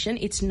correlation.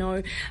 It's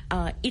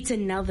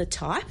another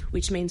type,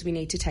 which means we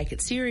need to take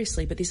it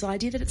seriously. But this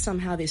idea that it's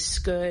somehow this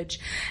scourge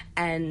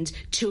and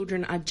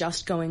children are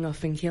just going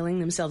off and killing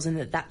themselves and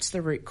that's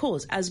the root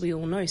cause. As we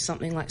all know,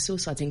 something like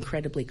suicide is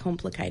incredibly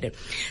complicated.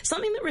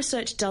 Something that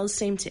research does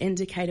seem to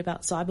indicate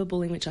about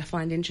cyberbullying, which I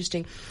find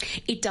interesting,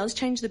 it does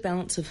change the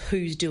balance of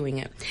who's doing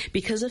it.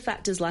 Because of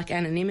factors like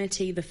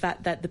anonymity, the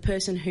fact that the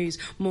person who's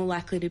more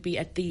likely to be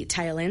at the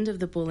tail end of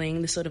the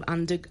bullying, the sort of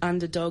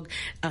underdog,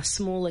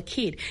 smaller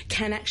kid,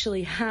 can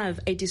actually have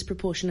a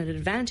disproportionate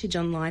advantage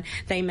online.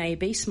 They may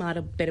be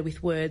smarter, better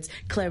with words,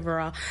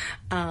 cleverer,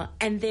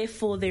 and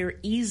therefore there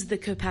is the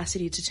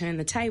capacity to turn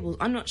the tables.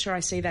 I'm not sure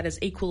I see that as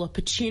equal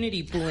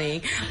opportunity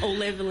bullying or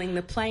levelling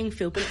the playing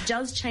field, but it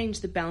does change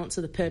the balance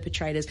of the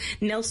perpetrators.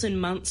 Nelson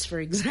Muntz, for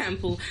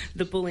example,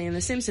 the bully in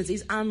The Simpsons,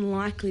 is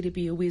unlikely to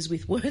be a whiz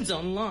with words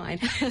online.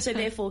 So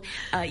therefore,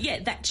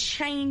 that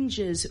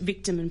changes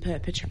victim and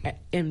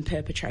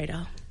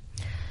perpetrator.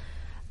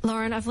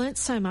 Lauren, I've learnt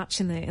so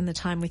much in the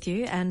time with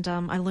you, and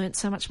I learnt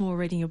so much more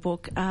reading your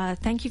book.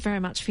 Thank you very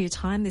much for your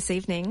time this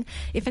evening.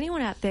 If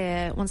anyone out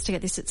there wants to get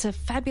this, it's a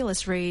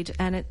fabulous read,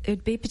 and it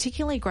would be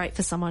particularly great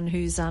for someone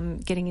who's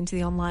getting into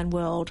the online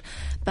world,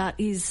 but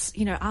is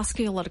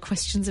asking a lot of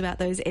questions about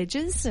those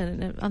edges.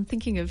 And I'm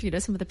thinking of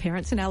some of the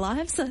parents in our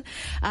lives. So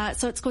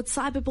it's called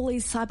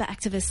Cyberbullies, Cyber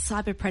Activists,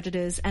 Cyber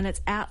Predators, and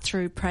it's out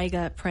through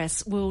Prager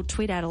Press. We'll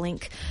tweet out a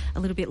link a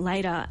little bit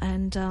later.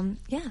 And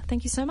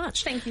thank you so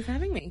much. Thank you for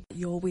having me.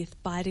 You're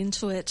with Bite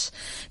Into It.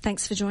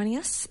 Thanks for joining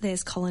us.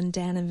 There's Colin,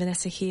 Dan and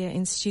Vanessa here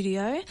in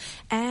studio,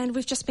 and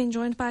we've just been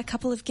joined by a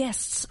couple of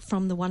guests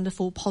from the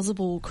wonderful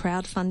Pozible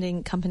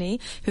crowdfunding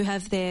company who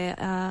have their,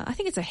 I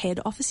think it's a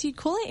head office you'd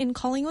call it, in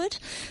Collingwood,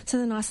 so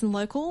they're nice and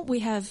local. We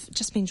have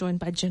just been joined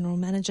by General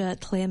Manager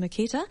Claire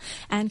Makita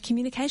and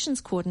Communications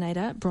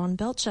Coordinator Bron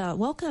Belcher.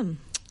 Welcome.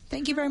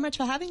 Thank you very much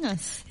for having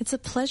us. It's a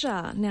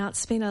pleasure. Now,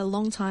 it's been a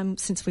long time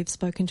since we've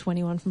spoken to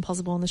anyone from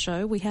Pozible on the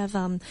show. We have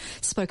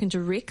spoken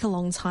to Rick a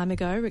long time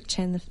ago, Rick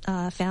Chen,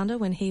 the founder,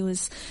 when he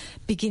was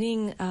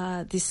beginning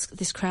this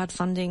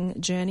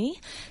crowdfunding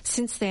journey.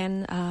 Since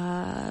then,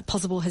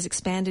 Pozible has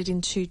expanded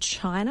into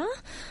China,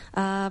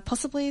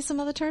 possibly some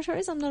other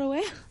territories, I'm not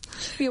aware.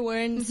 Yeah,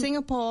 we're in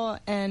Singapore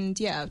and,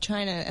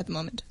 China at the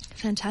moment.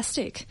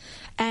 Fantastic.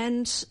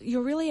 And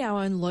you're really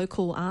our own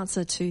local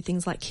answer to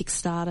things like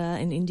Kickstarter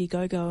and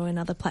Indiegogo and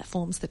other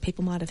platforms that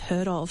people might have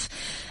heard of.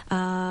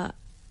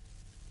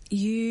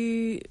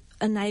 You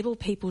enable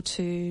people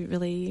to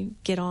really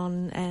get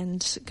on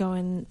and go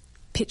and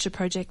pitch a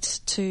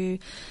project to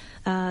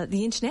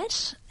the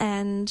internet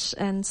and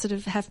sort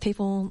of have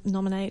people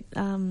nominate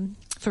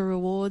for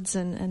rewards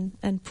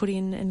and put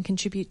in and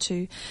contribute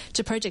to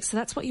projects. So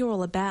that's what you're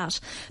all about.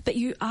 But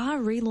you are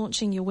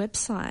relaunching your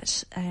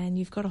website and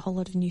you've got a whole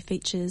lot of new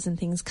features and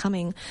things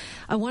coming.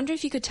 I wonder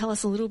if you could tell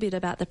us a little bit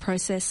about the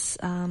process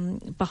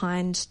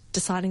behind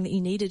deciding that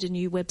you needed a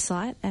new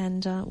website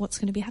and what's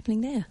going to be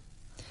happening there.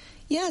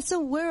 Yeah,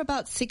 so we're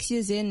about 6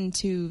 years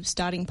into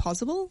starting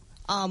Pozible.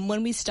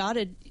 When we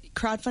started,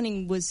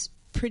 crowdfunding was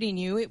pretty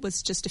new. It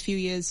was just a few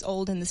years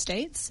old in the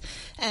States.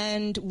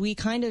 And we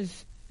kind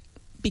of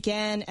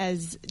began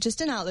as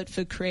just an outlet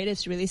for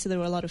creatives, really. So there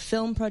were a lot of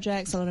film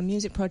projects, a lot of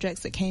music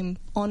projects that came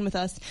on with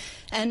us.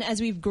 And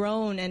as we've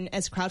grown and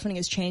as crowdfunding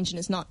has changed and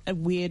it's not a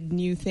weird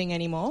new thing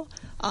anymore,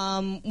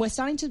 we're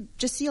starting to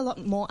just see a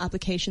lot more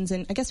applications.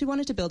 And I guess we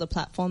wanted to build a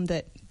platform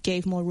that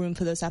gave more room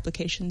for those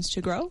applications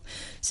to grow.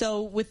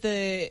 So with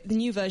the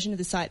new version of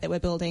the site that we're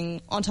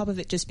building, on top of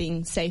it just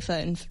being safer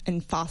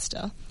and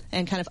faster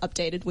and kind of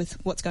updated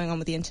with what's going on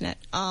with the internet,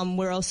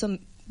 we're also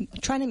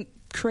trying to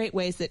create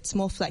ways that's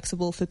more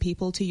flexible for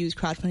people to use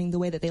crowdfunding the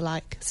way that they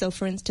like. So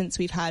for instance,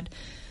 we've had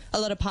a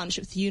lot of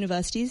partnerships with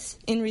universities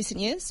in recent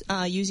years,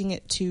 using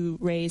it to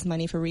raise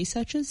money for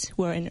researchers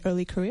who are in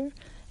early career.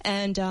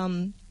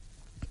 And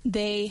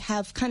they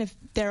have kind of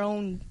their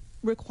own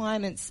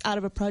requirements out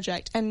of a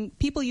project, and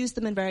people use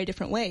them in very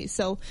different ways.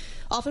 So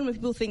often when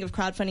people think of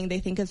crowdfunding, they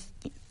think of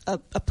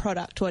a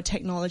product or a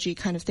technology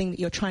kind of thing that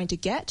you're trying to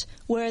get,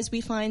 whereas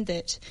we find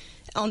that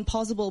on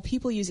Pozible,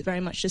 people use it very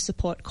much to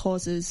support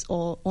causes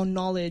or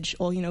knowledge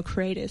or,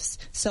 creatives.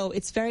 So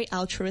it's very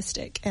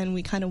altruistic, and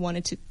we kind of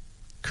wanted to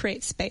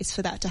create space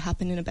for that to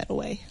happen in a better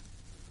way.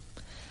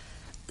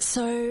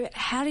 So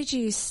how did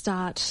you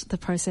start the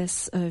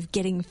process of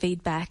getting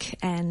feedback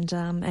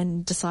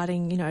and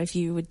deciding, if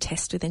you would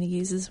test with any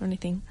users or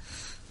anything?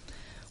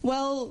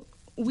 Well,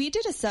 we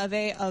did a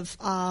survey of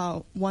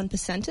our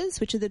 1%ers,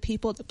 which are the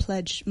people that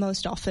pledge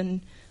most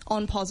often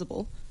on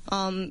Pozible.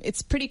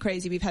 It's pretty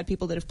crazy. We've had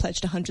people that have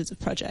pledged to hundreds of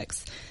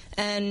projects.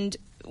 And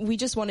we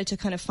just wanted to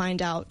kind of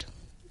find out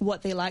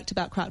what they liked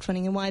about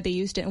crowdfunding and why they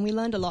used it. And we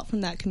learned a lot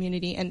from that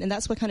community. And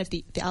that's where kind of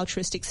the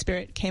altruistic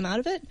spirit came out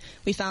of it.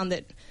 We found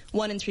that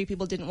 1 in 3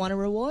 people didn't want a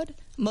reward.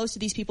 Most of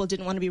these people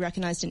didn't want to be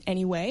recognized in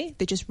any way.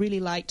 They just really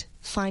liked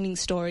finding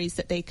stories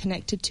that they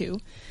connected to.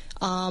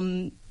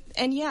 And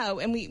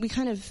we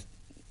kind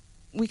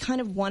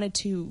of wanted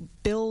to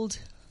build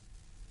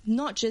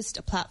not just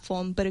a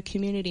platform, but a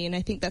community. And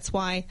I think that's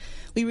why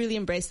we really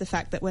embrace the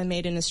fact that we're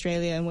made in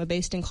Australia and we're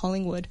based in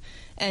Collingwood,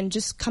 and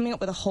just coming up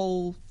with a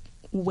whole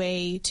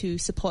way to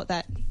support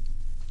that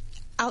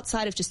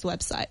outside of just the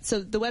website.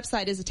 So the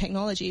website is a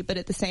technology, but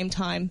at the same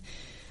time,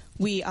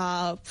 we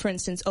are, for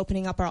instance,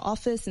 opening up our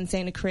office and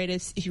saying to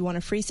creatives, if you want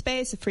a free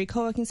space, a free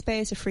co-working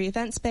space, a free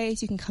event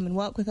space, you can come and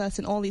work with us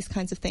and all these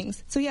kinds of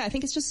things. So yeah, I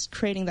think it's just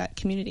creating that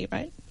community,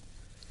 right?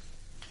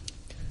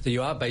 So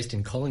you are based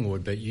in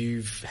Collingwood, but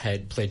you've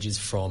had pledges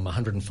from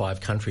 105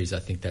 countries, I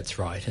think that's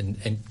right.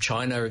 And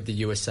China, the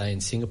USA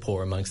and Singapore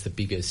are amongst the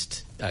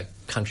biggest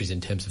countries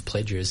in terms of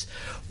pledgers.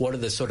 What are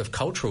the sort of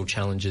cultural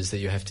challenges that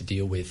you have to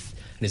deal with?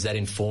 And is that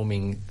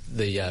informing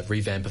the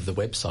revamp of the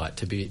website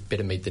to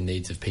better meet the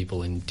needs of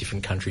people in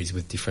different countries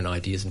with different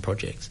ideas and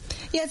projects?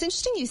 Yeah, it's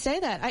interesting you say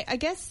that. I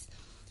guess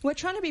we're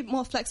trying to be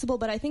more flexible,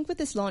 but I think with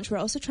this launch, we're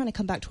also trying to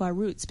come back to our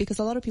roots, because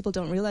a lot of people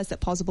don't realise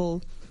that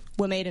Pozible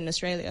were made in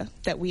Australia,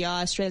 that we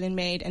are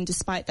Australian-made, and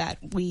despite that,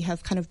 we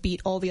have kind of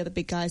beat all the other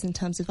big guys in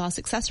terms of our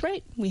success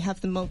rate. We have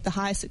the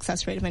highest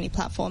success rate of any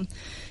platform.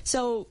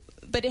 So,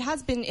 but it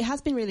has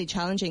been really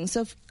challenging.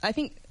 So I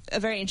think a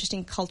very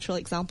interesting cultural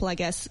example, I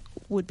guess,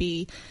 would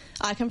be,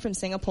 I come from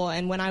Singapore,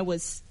 and when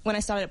I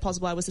started at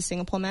Pozible, I was a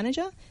Singapore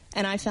manager,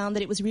 and I found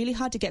that it was really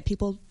hard to get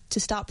people to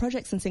start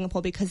projects in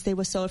Singapore because they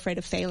were so afraid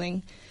of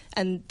failing,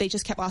 and they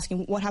just kept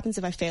asking, what happens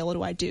if I fail? What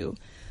do I do?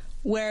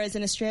 Whereas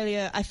in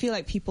Australia, I feel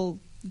like people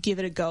give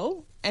it a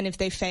go, and if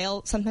they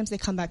fail, sometimes they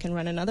come back and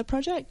run another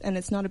project, and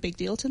it's not a big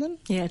deal to them.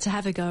 Yeah, to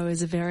have a go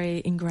is a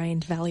very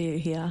ingrained value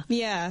here.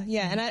 Yeah,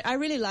 and I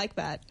really like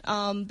that.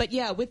 But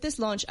yeah, with this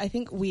launch, I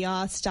think we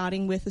are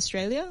starting with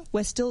Australia.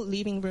 We're still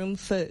leaving room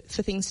for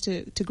things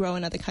to grow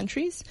in other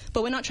countries,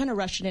 but we're not trying to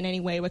rush it in any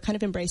way. We're kind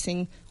of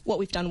embracing what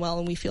we've done well,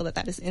 and we feel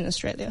that is in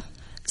Australia.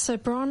 So,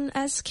 Bron,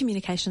 as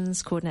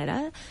communications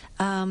coordinator,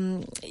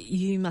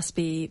 you must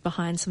be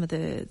behind some of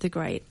the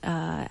great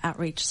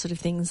outreach sort of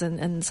things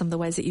and some of the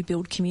ways that you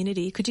build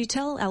community. Could you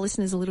tell our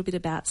listeners a little bit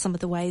about some of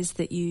the ways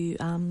that you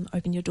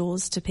open your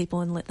doors to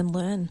people and let them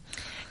learn?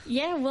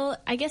 Yeah, well,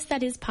 I guess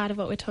that is part of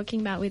what we're talking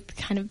about with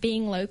kind of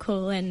being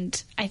local,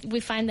 and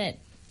we find that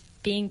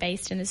being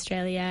based in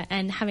Australia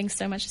and having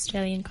so much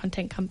Australian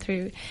content come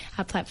through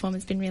our platform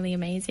has been really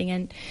amazing.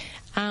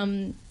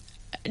 And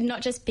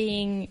not just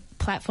being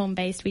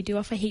platform-based, we do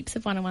offer heaps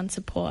of one-on-one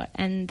support,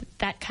 and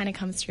that kind of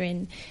comes through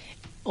in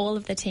all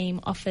of the team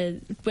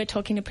offers. We're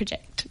talking to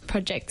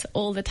projects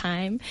all the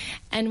time,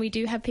 and we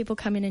do have people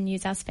come in and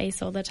use our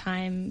space all the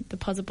time. The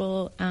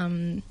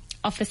Pozible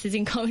offices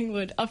in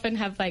Collingwood often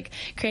have like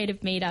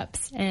creative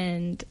meetups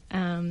and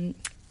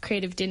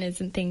creative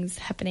dinners and things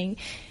happening.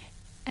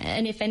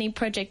 And if any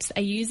projects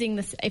are using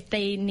this, if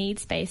they need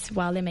space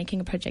while they're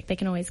making a project, they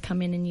can always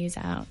come in and use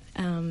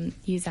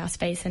our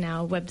space and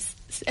our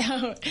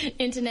our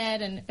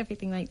internet and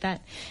everything like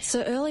that.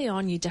 So early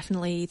on, you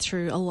definitely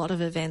threw a lot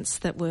of events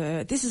that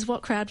were, this is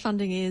what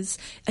crowdfunding is.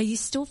 Are you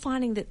still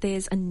finding that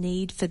there's a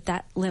need for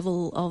that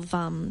level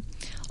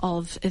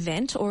of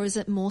event, or is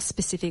it more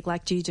specific?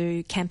 Like, do you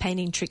do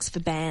campaigning tricks for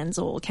bands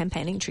or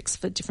campaigning tricks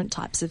for different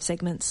types of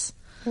segments?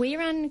 We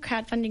run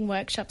crowdfunding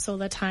workshops all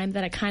the time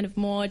that are kind of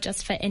more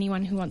just for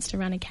anyone who wants to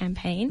run a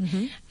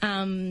campaign.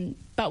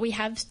 But we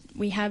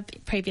have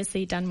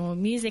previously done more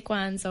music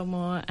ones or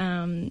more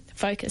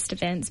focused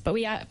events. But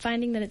we are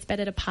finding that it's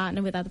better to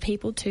partner with other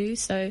people too.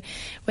 So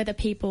whether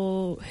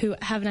people who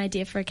have an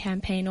idea for a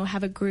campaign or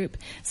have a group,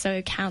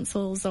 so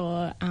councils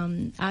or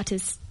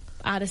artist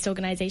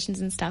organisations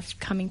and stuff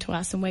coming to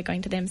us, and we're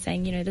going to them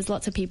saying, you know, there's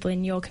lots of people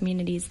in your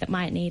communities that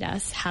might need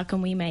us. How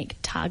can we make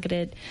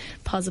targeted,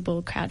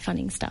 possible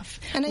crowdfunding stuff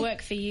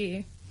work for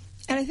you?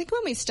 And I think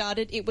when we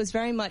started, it was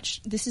very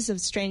much, this is a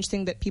strange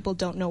thing that people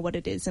don't know what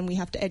it is, and we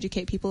have to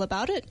educate people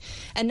about it.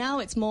 And now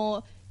it's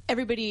more,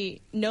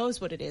 everybody knows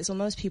what it is, or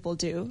most people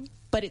do,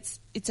 but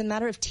it's a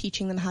matter of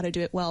teaching them how to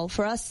do it well.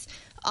 For us,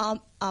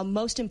 our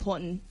most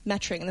important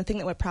metric and the thing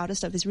that we're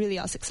proudest of is really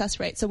our success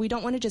rate. So we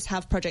don't want to just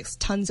have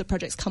tons of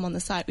projects come on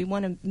the site. We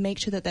want to make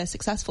sure that they're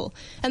successful.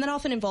 And that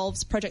often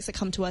involves projects that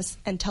come to us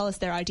and tell us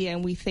their idea,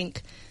 and we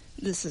think,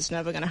 this is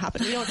never going to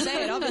happen. We don't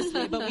say it,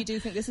 obviously, but we do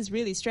think this is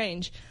really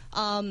strange.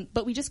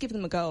 But we just give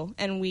them a go,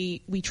 and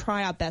we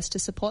try our best to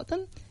support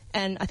them.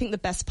 And I think the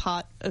best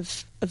part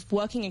of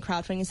working in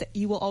crowdfunding is that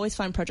you will always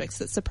find projects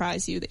that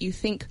surprise you, that you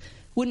think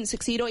wouldn't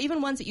succeed, or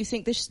even ones that you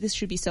think this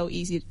should be so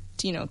easy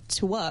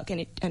to work,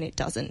 and it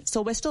doesn't.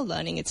 So we're still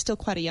learning. It's still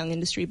quite a young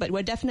industry, but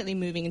we're definitely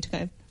moving into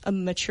kind of a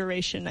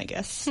maturation, I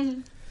guess.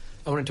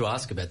 I wanted to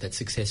ask about that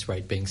success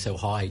rate being so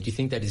high. Do you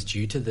think that is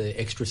due to the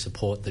extra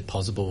support that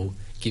Pozible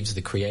gives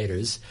the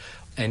creators?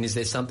 And is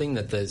there something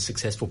that the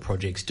successful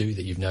projects do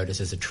that you've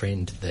noticed as a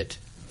trend that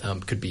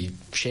could be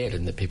shared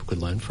and that people could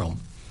learn from?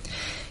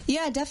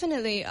 Yeah,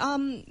 definitely.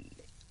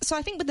 So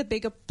I think with the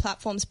bigger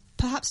platforms,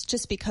 perhaps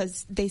just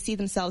because they see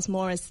themselves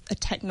more as a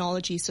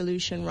technology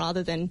solution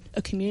rather than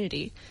a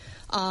community,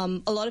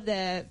 a lot of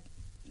the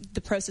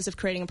process of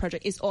creating a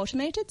project is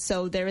automated,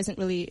 so there isn't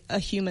really a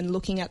human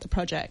looking at the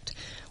project.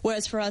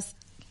 Whereas for us,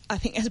 I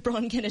think, as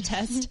Bron can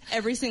attest,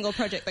 every single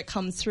project that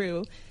comes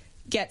through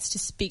gets to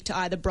speak to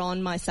either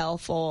Bron,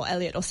 myself, or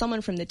Elliot, or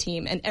someone from the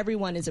team, and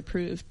everyone is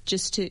approved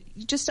just to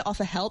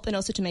offer help and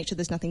also to make sure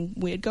there's nothing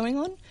weird going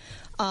on.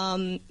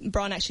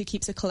 Bron actually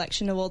keeps a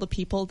collection of all the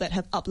people that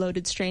have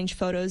uploaded strange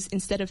photos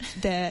instead of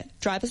their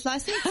driver's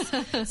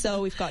license.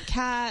 So we've got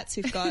cats,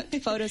 we've got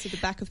photos of the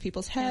back of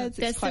people's heads.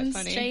 There's it's quite some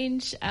funny.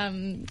 Strange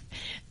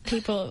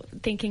people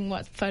thinking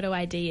what photo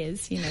ID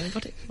is. You know,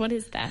 what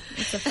is that?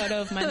 It's a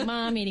photo of my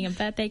mom eating a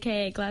birthday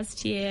cake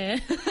last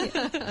year.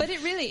 But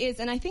it really is,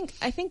 and I think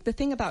the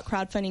thing about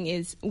crowdfunding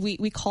is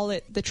we call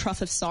it the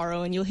trough of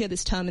sorrow, and you'll hear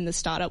this term in the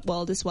startup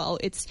world as well.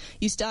 It's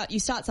you start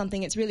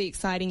something, it's really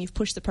exciting, you've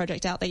pushed the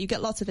project out there, you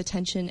get lots of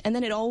attention, and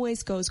then it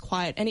always goes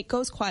quiet, and it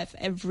goes quiet for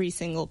every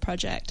single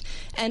project.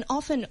 And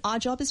often our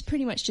job is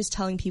pretty much just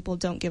telling people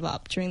don't give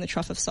up during the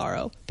trough of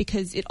sorrow,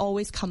 because it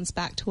always comes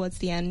back towards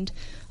the end,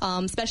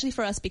 especially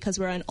for us because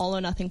we're an all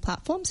or nothing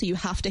platform, so you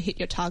have to hit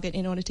your target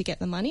in order to get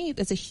the money.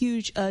 There's a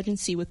huge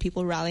urgency with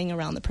people rallying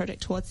around the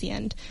project towards the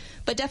end.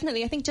 But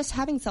definitely, I think just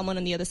having someone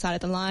on the other side of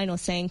the line or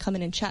saying come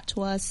in and chat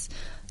to us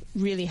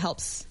really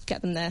helps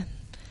get them there.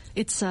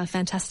 It's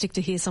fantastic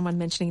to hear someone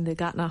mentioning the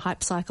Gartner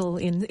hype cycle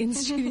in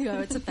studio.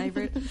 It's a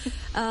favourite.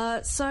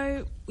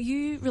 So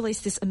you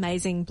released this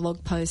amazing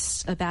blog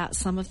post about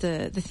some of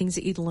the things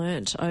that you'd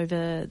learnt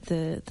over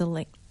the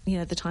length,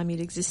 the time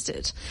you'd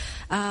existed.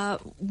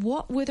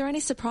 What were there any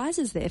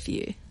surprises there for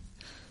you?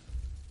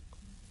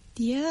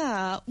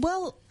 Yeah,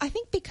 well, I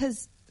think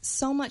because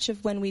so much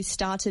of when we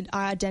started,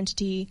 our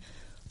identity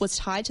was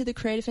tied to the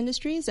creative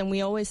industries, and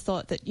we always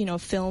thought that,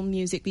 film,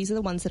 music, these are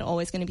the ones that are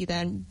always going to be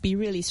there and be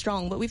really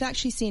strong. But we've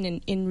actually seen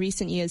in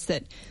recent years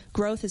that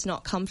growth has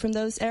not come from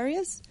those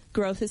areas.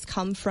 Growth has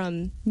come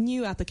from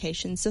new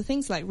applications. So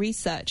things like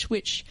research,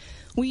 which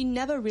we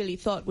never really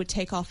thought would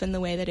take off in the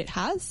way that it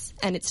has.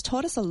 And it's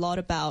taught us a lot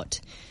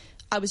about,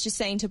 I was just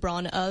saying to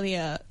Bron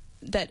earlier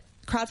that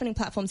crowdfunding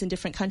platforms in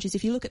different countries,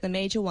 if you look at the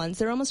major ones,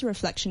 they're almost a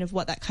reflection of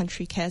what that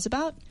country cares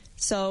about.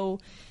 So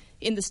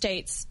in the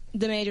States,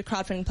 the major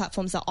crowdfunding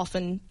platforms are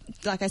often,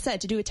 like I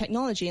said, to do with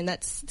technology, and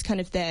that's kind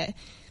of their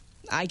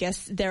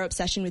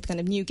obsession with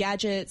kind of new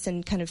gadgets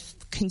and kind of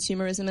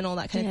consumerism and all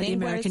that kind of thing.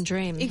 The American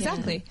dream.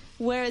 Exactly. Yeah.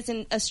 Whereas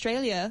in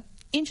Australia,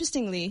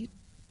 interestingly,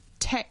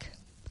 tech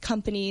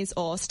companies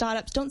or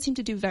startups don't seem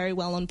to do very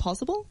well on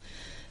Pozible.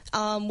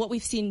 What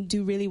we've seen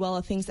do really well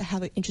are things that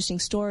have an interesting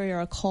story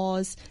or a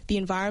cause. The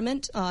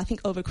environment, I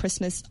think over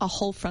Christmas, our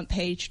whole front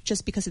page,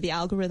 just because of the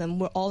algorithm,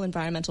 were all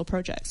environmental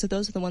projects. So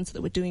those are the ones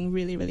that were doing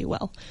really, really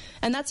well.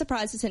 And that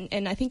surprised us,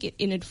 and I think it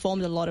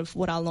informed a lot of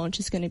what our launch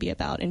is going to be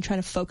about, and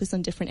trying to focus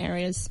on different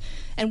areas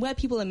and where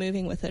people are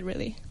moving with it,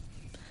 really.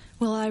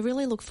 Well, I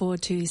really look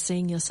forward to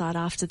seeing your site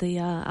after the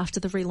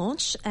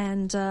relaunch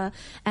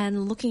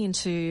and looking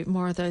into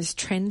more of those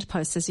trend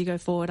posts as you go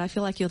forward. I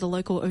feel like you're the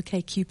local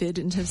OkCupid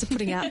in terms of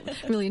putting out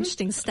really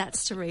interesting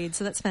stats to read,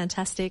 so that's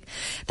fantastic.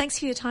 Thanks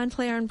for your time,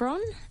 Claire and Bron.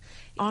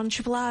 On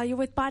Triple R, you're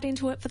with Bite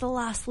Into It for the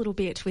last little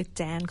bit with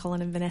Dan,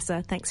 Colin and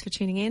Vanessa. Thanks for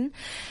tuning in.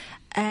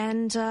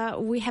 And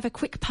we have a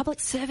quick public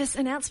service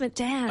announcement,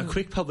 Dan. A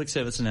quick public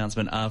service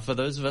announcement. For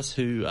those of us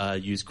who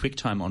use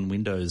QuickTime on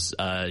Windows,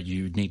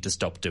 you need to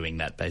stop doing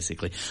that,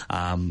 basically.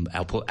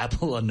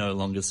 Apple are no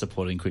longer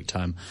supporting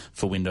QuickTime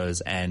for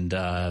Windows, and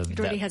it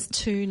already has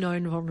 2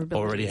 known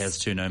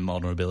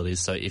vulnerabilities.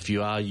 So if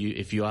you are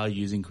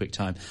using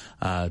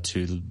QuickTime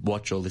to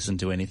watch or listen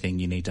to anything,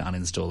 you need to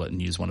uninstall it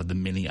and use one of the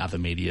many other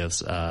media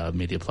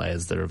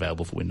players that are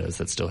available for Windows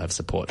that still have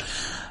support.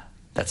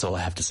 That's all I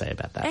have to say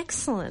about that.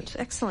 Excellent.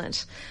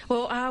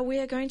 Well, we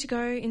are going to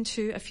go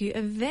into a few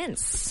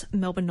events.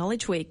 Melbourne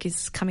Knowledge Week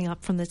is coming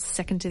up from the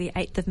 2nd to the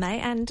 8th of May,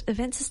 and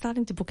events are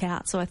starting to book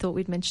out, so I thought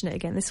we'd mention it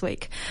again this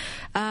week.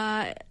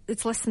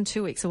 It's less than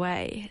 2 weeks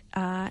away,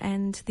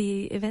 and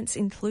the events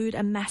include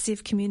a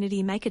massive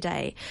Community Maker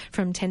Day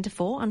from 10 to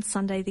 4 on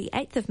Sunday the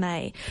 8th of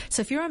May.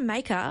 So if you're a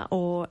maker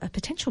or a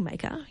potential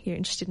maker, you're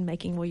interested in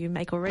making or you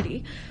make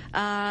already,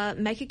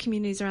 maker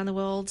communities around the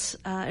world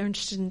are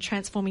interested in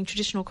transforming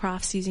traditional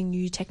crafts using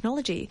new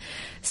technology.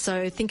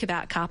 So think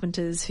about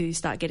carpenters who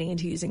start getting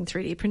into using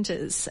 3D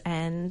printers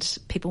and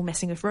people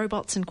messing with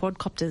robots and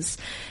quadcopters.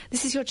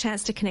 This is your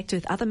chance to connect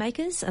with other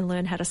makers and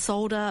learn how to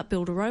solder,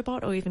 build a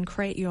robot, or even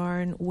create your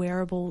own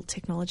wearable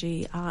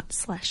technology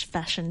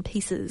art/fashion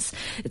pieces.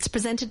 It's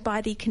presented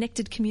by the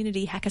Connected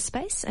Community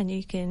Hackerspace, and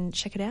you can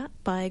check it out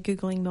by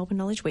Googling Melbourne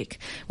Knowledge Week.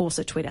 We'll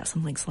also tweet out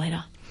some links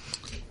later.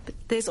 But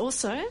there's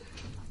also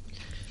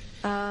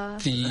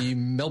the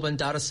Melbourne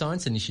Data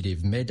Science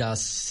Initiative,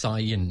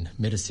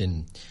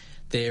 Medicine.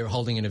 They're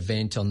holding an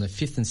event on the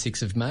 5th and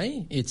 6th of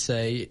May.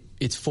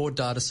 It's for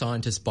data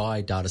scientists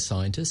by data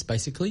scientists,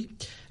 basically,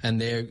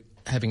 and they're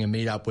having a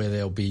meet-up where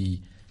there'll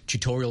be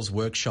tutorials,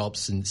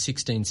 workshops, and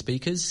 16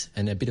 speakers,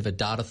 and a bit of a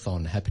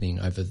datathon happening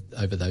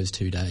over those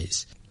 2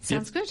 days.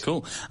 Sounds good.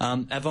 Cool.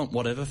 Avant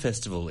Whatever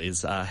Festival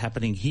is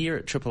happening here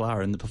at Triple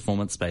R in the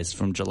Performance Space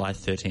from July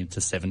 13th to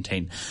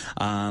 17th.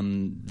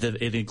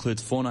 It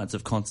includes 4 nights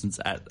of concerts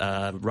at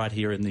right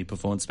here in the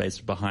Performance Space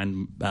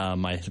behind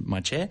my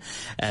chair,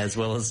 as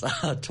well as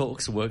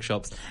talks,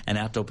 workshops, and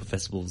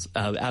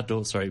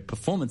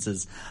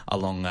performances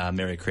along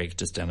Merri Creek,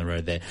 just down the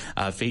road there,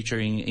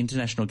 featuring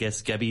international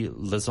guests Gabby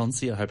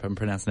Lazonci, I hope I'm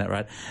pronouncing that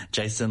right,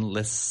 Jason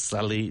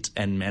Lesalit,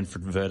 and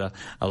Manfred Verda,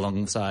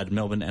 alongside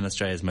Melbourne and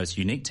Australia's most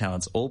unique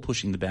talents, all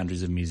pushing the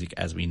boundaries of music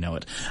as we know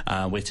it.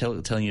 We're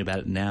telling you about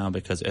it now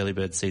because early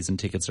bird season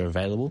tickets are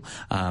available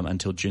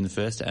until June the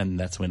 1st, and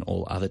that's when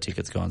all other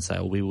tickets go on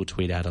sale. We will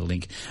tweet out a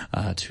link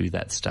to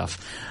that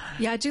stuff.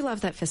 Yeah, I do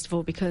love that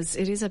festival because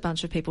it is a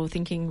bunch of people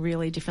thinking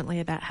really differently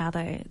about how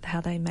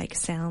they make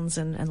sounds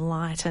and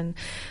light, and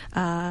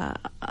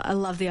I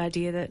love the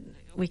idea that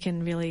we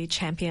can really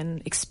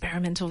champion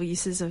experimental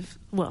uses of,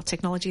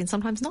 technology and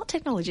sometimes not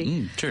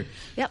technology. True.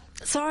 Yep.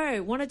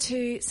 So, wanted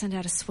to send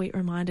out a sweet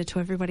reminder to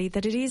everybody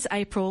that it is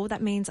April.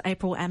 That means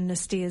April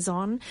Amnesty is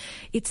on.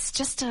 It's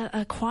just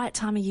a quiet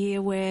time of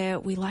year where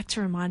we like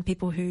to remind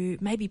people who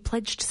maybe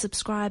pledged to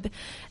subscribe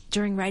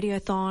during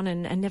Radiothon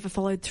and never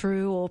followed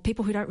through, or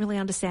people who don't really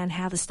understand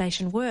how the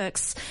station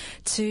works,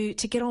 to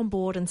get on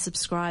board and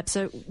subscribe.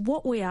 So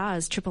what we are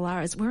as Triple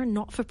R is we're a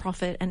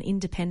not-for-profit and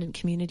independent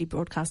community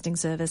broadcasting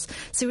service.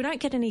 So we don't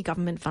get any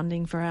government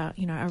funding for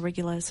our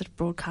regular sort of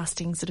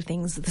broadcasting sort of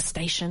things, the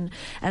station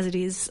as it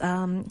is.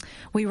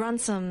 We run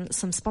some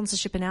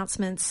sponsorship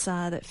announcements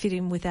that fit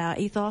in with our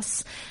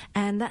ethos,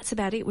 and that's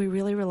about it. We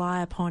really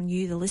rely upon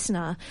you, the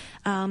listener.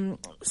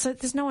 So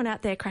there's no one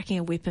out there cracking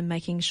a whip and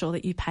making sure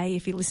that you pay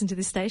if you listen to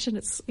this station.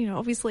 It's,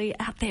 obviously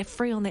out there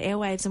free on the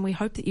airwaves, and we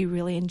hope that you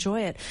really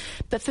enjoy it.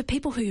 But for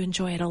people who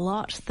enjoy it a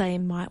lot, they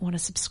might want to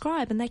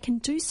subscribe, and they can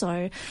do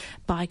so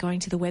by going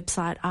to the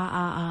website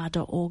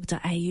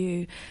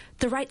rrr.org.au.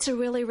 The rates are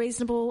really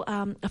reasonable.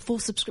 A full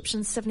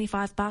subscription is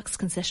 $75,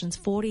 concessions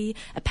 $40,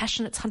 a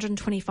passionate's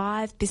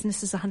 $125,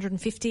 business is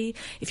 $150.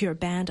 If you're a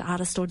band,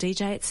 artist or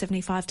DJ, it's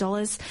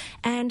 $75.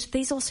 And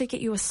these also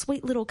get you a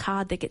sweet little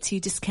card that gets you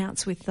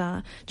discounts with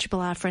Triple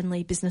R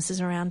friendly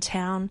businesses around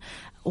town.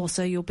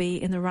 Also, you'll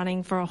be in the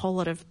running for a whole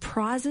lot of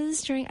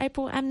prizes during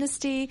April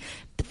Amnesty,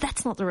 but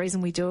that's not the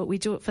reason we do it. We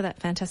do it for that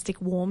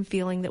fantastic warm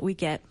feeling that we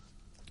get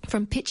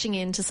from pitching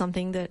into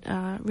something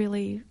that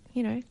really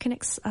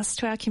connects us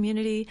to our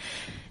community.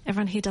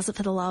 Everyone here does it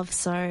for the love,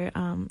 so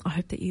I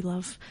hope that you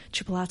love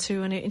Triple R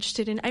too and are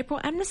interested in April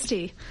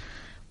Amnesty.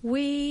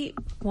 We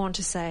want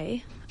to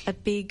say a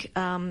big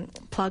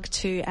plug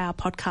to our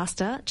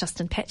podcaster,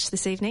 Justin Petch,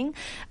 this evening.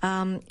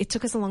 It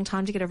took us a long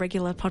time to get a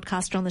regular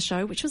podcaster on the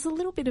show, which was a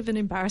little bit of an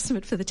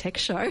embarrassment for the tech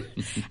show.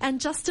 And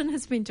Justin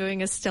has been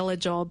doing a stellar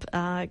job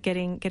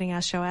getting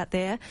our show out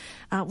there.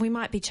 We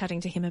might be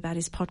chatting to him about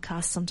his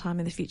podcast sometime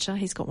in the future.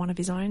 He's got one of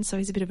his own, so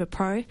he's a bit of a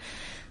pro.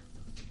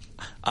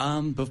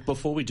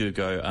 Before we do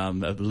go,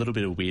 a little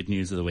bit of weird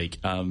news of the week.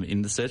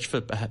 In the search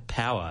for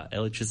power,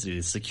 electricity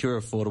is secure,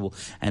 affordable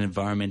and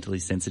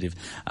environmentally sensitive.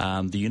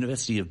 The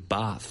University of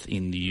Bath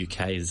in the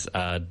UK's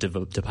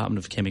Department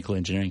of Chemical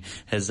Engineering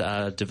has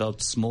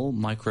developed small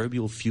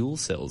microbial fuel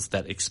cells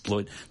that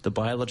exploit the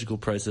biological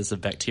process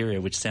of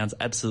bacteria, which sounds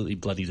absolutely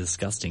bloody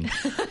disgusting,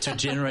 to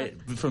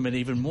generate, from an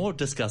even more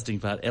disgusting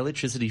part,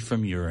 electricity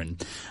from urine.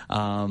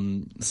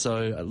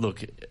 So,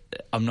 look,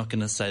 I'm not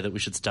going to say that we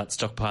should start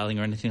stockpiling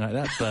or anything like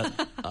that,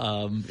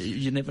 but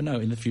you never know.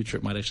 In the future,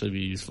 it might actually be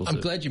useful. I'm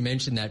glad you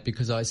mentioned that,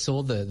 because I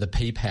saw the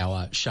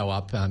P-Power show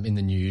up in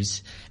the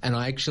news, and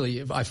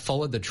I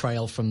followed the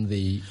trail from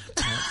the...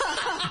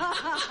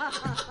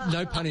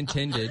 no pun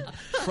intended.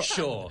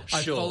 Sure.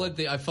 I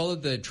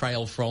followed the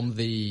trail from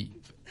the...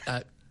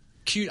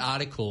 cute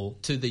article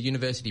to the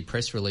university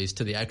press release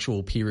to the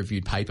actual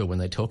peer-reviewed paper when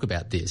they talk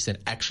about this, and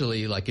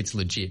actually, like, it's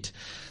legit.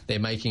 They're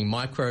making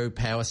micro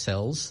power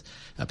cells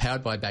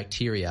powered by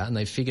bacteria, and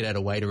they've figured out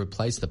a way to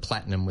replace the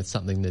platinum with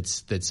something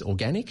that's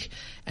organic,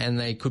 and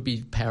they could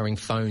be powering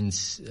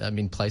phones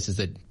in places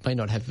that may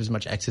not have as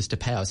much access to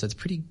power. So it's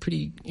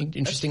pretty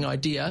interesting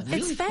idea.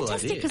 It's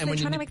fantastic because they're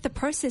trying to make the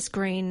process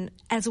green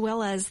as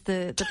well as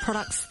the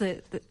products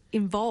that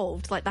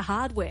involved, like the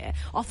hardware.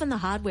 Often the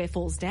hardware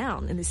falls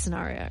down in this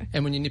scenario.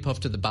 And when you nip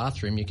off to the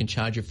bathroom, you can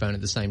charge your phone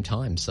at the same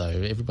time, so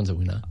everyone's a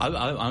winner.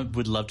 I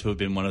would love to have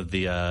been one of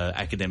the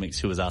academics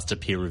who was asked to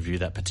peer review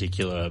that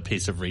particular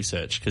piece of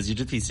research, because you'd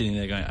just be sitting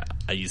there going,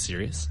 are you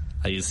serious?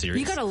 Are you serious?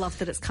 You got to love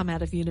that it's come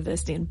out of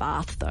university in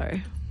Bath, though.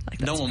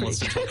 Like, no one wants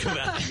to talk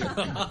about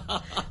urine.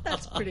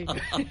 That's pretty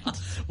good.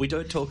 We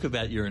don't talk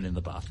about urine in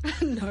the bath.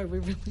 No, we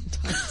really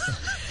don't.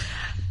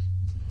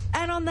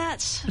 And on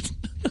that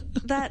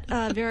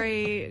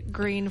very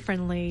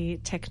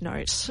green-friendly tech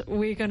note,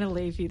 we're going to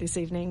leave you this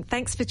evening.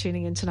 Thanks for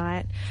tuning in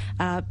tonight.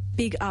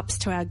 Big ups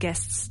to our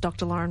guests,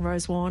 Dr. Lauren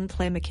Rosewarne,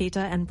 Claire Makita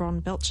and Bron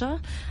Belcher.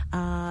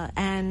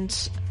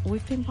 And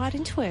we've been right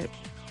into it.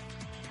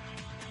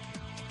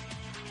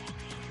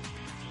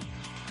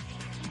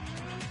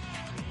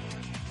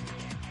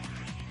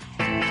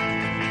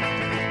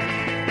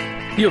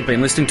 You've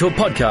been listening to a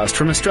podcast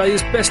from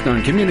Australia's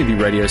best-known community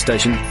radio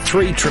station,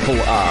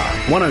 3RRR,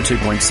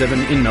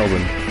 102.7 in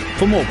Melbourne.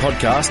 For more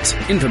podcasts,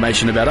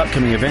 information about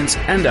upcoming events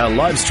and our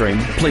live stream,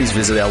 please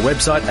visit our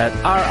website at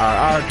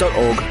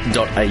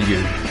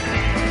rrr.org.au.